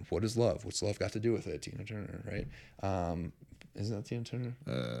love? What's love got to do with it? Tina Turner, right? Isn't that Tina Turner?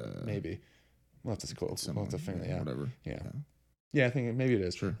 Maybe. We'll have to figure that out. Whatever. Yeah. Yeah, I think maybe it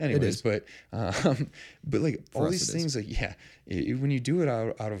is. Sure. Anyways, It is. but like For all us, these it things, like when you do it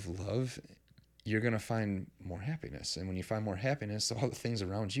out of love, you're gonna find more happiness, and when you find more happiness, all the things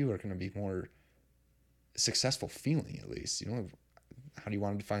around you are gonna be more successful feeling. At least, you know, how do you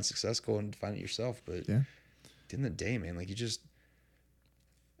want to define success? Go and define it yourself. But Yeah. at the end of the day, man, like you just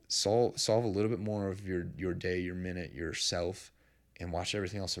solve a little bit more of your day, your minute, yourself, and watch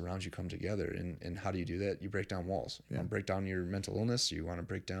everything else around you come together. And how do you do that? You break down walls. You want to break down your mental illness. You want to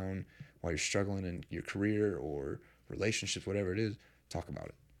break down why you're struggling in your career or relationships, whatever it is. Talk about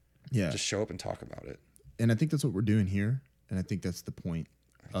it. Yeah. Just show up and talk about it. And I think that's what we're doing here. And I think that's the point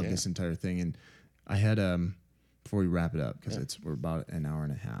of this entire thing. And I had, before we wrap it up, because we're about an hour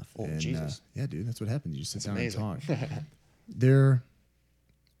and a half. Oh, and, Jesus. Yeah, dude, that's what happens. You just sit down amazing. and talk.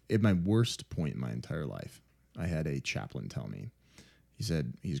 At my worst point in my entire life, I had a chaplain tell me, he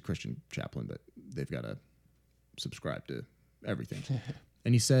said he's a Christian chaplain, but they've got to subscribe to everything.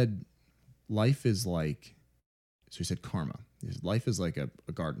 And he said, life is like, so he said karma. He said, life is like a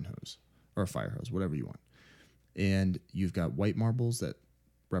garden hose or a fire hose, whatever you want. And you've got white marbles that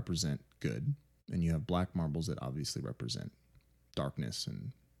represent good, and you have black marbles that obviously represent darkness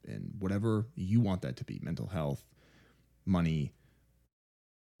and whatever you want that to be, mental health, money,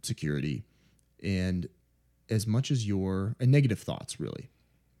 security, and as much as and negative thoughts, really.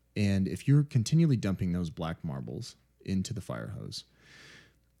 And if you're continually dumping those black marbles into the fire hose,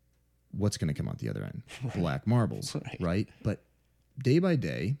 what's going to come out the other end? Black marbles, right? But day by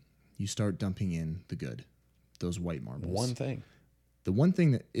day, you start dumping in the good, those white marbles. One thing. The one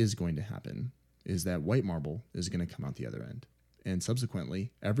thing that is going to happen is that white marble is going to come out the other end. And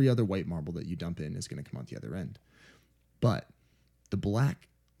subsequently, every other white marble that you dump in is going to come out the other end. But the black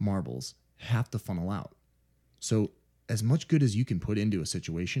marbles have to funnel out. So as much good as you can put into a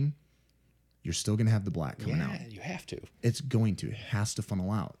situation, you're still going to have the black coming out. Yeah, you have to. It has to funnel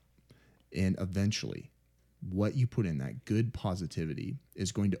out. And eventually, what you put in, that good positivity,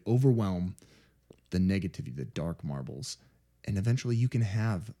 is going to overwhelm the negativity, the dark marbles. And eventually you can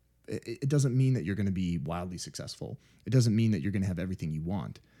have, it doesn't mean that you're going to be wildly successful. It doesn't mean that you're going to have everything you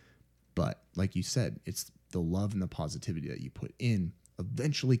want. But like you said, it's the love and the positivity that you put in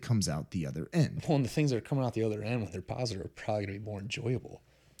eventually comes out the other end. Well, and the things that are coming out the other end when they're positive are probably going to be more enjoyable.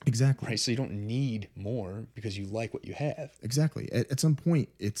 Exactly. Right. So you don't need more because you like what you have. Exactly. At some point,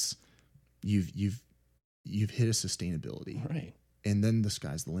 it's you've hit a sustainability. Right. And then the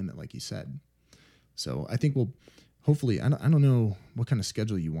sky's the limit, like you said. So I think we'll hopefully, I don't know what kind of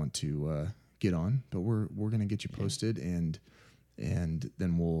schedule you want to get on, but we're going to get you posted and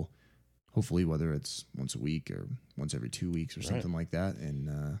then we'll hopefully, whether it's once a week or once every 2 weeks or something like that.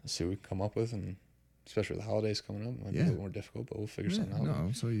 And see what we come up with, and especially with the holidays coming up, it might be a little more difficult, but we'll figure something out.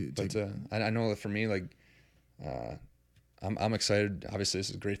 No, so I know that for me, like, I'm excited. Obviously, this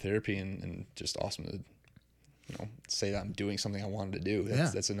is great therapy and just awesome to, say that I'm doing something I wanted to do.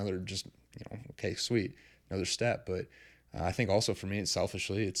 That's another just, okay, sweet, another step. But I think also for me,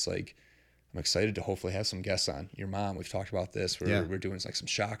 selfishly, it's like, I'm excited to hopefully have some guests on. Your mom, we've talked about this. We're doing like some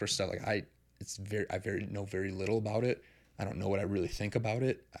chakra stuff. Like I know very little about it. I don't know what I really think about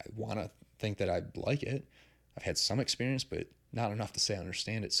it. I want to think that I like it. I've had some experience, but not enough to say I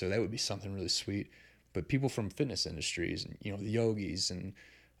understand it. So that would be something really sweet. But people from fitness industries and, the yogis and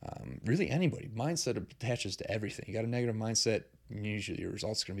really anybody, mindset attaches to everything. You got a negative mindset, usually your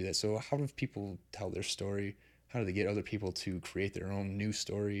results are going to be that. So how do people tell their story? How do they get other people to create their own new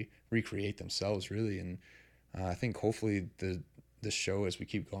story, recreate themselves, really? And I think hopefully this show, as we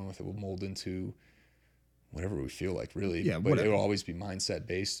keep going with it, will mold into whatever we feel like, really. Yeah, but it will always be mindset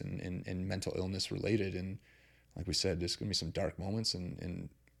based and mental illness related. And like we said, there's going to be some dark moments, and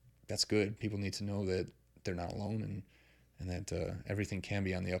that's good. People need to know that they're not alone and that everything can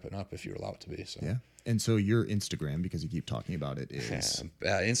be on the up and up if you're allowed to be. So yeah. And so your Instagram, because you keep talking about it, is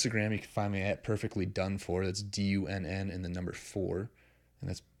Instagram. You can find me at Perfectly Done For. That's DUNN and the number 4, and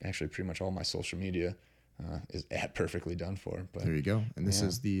that's actually pretty much all my social media is at Perfectly Done For. But there you go. And this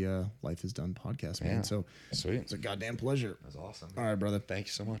is the Life is Done podcast, man. So sweet. It's a goddamn pleasure. That's awesome. All right, brother. Thank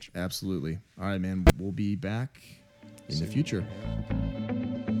you so much. Absolutely. All right, man. We'll be back in the future. Yeah.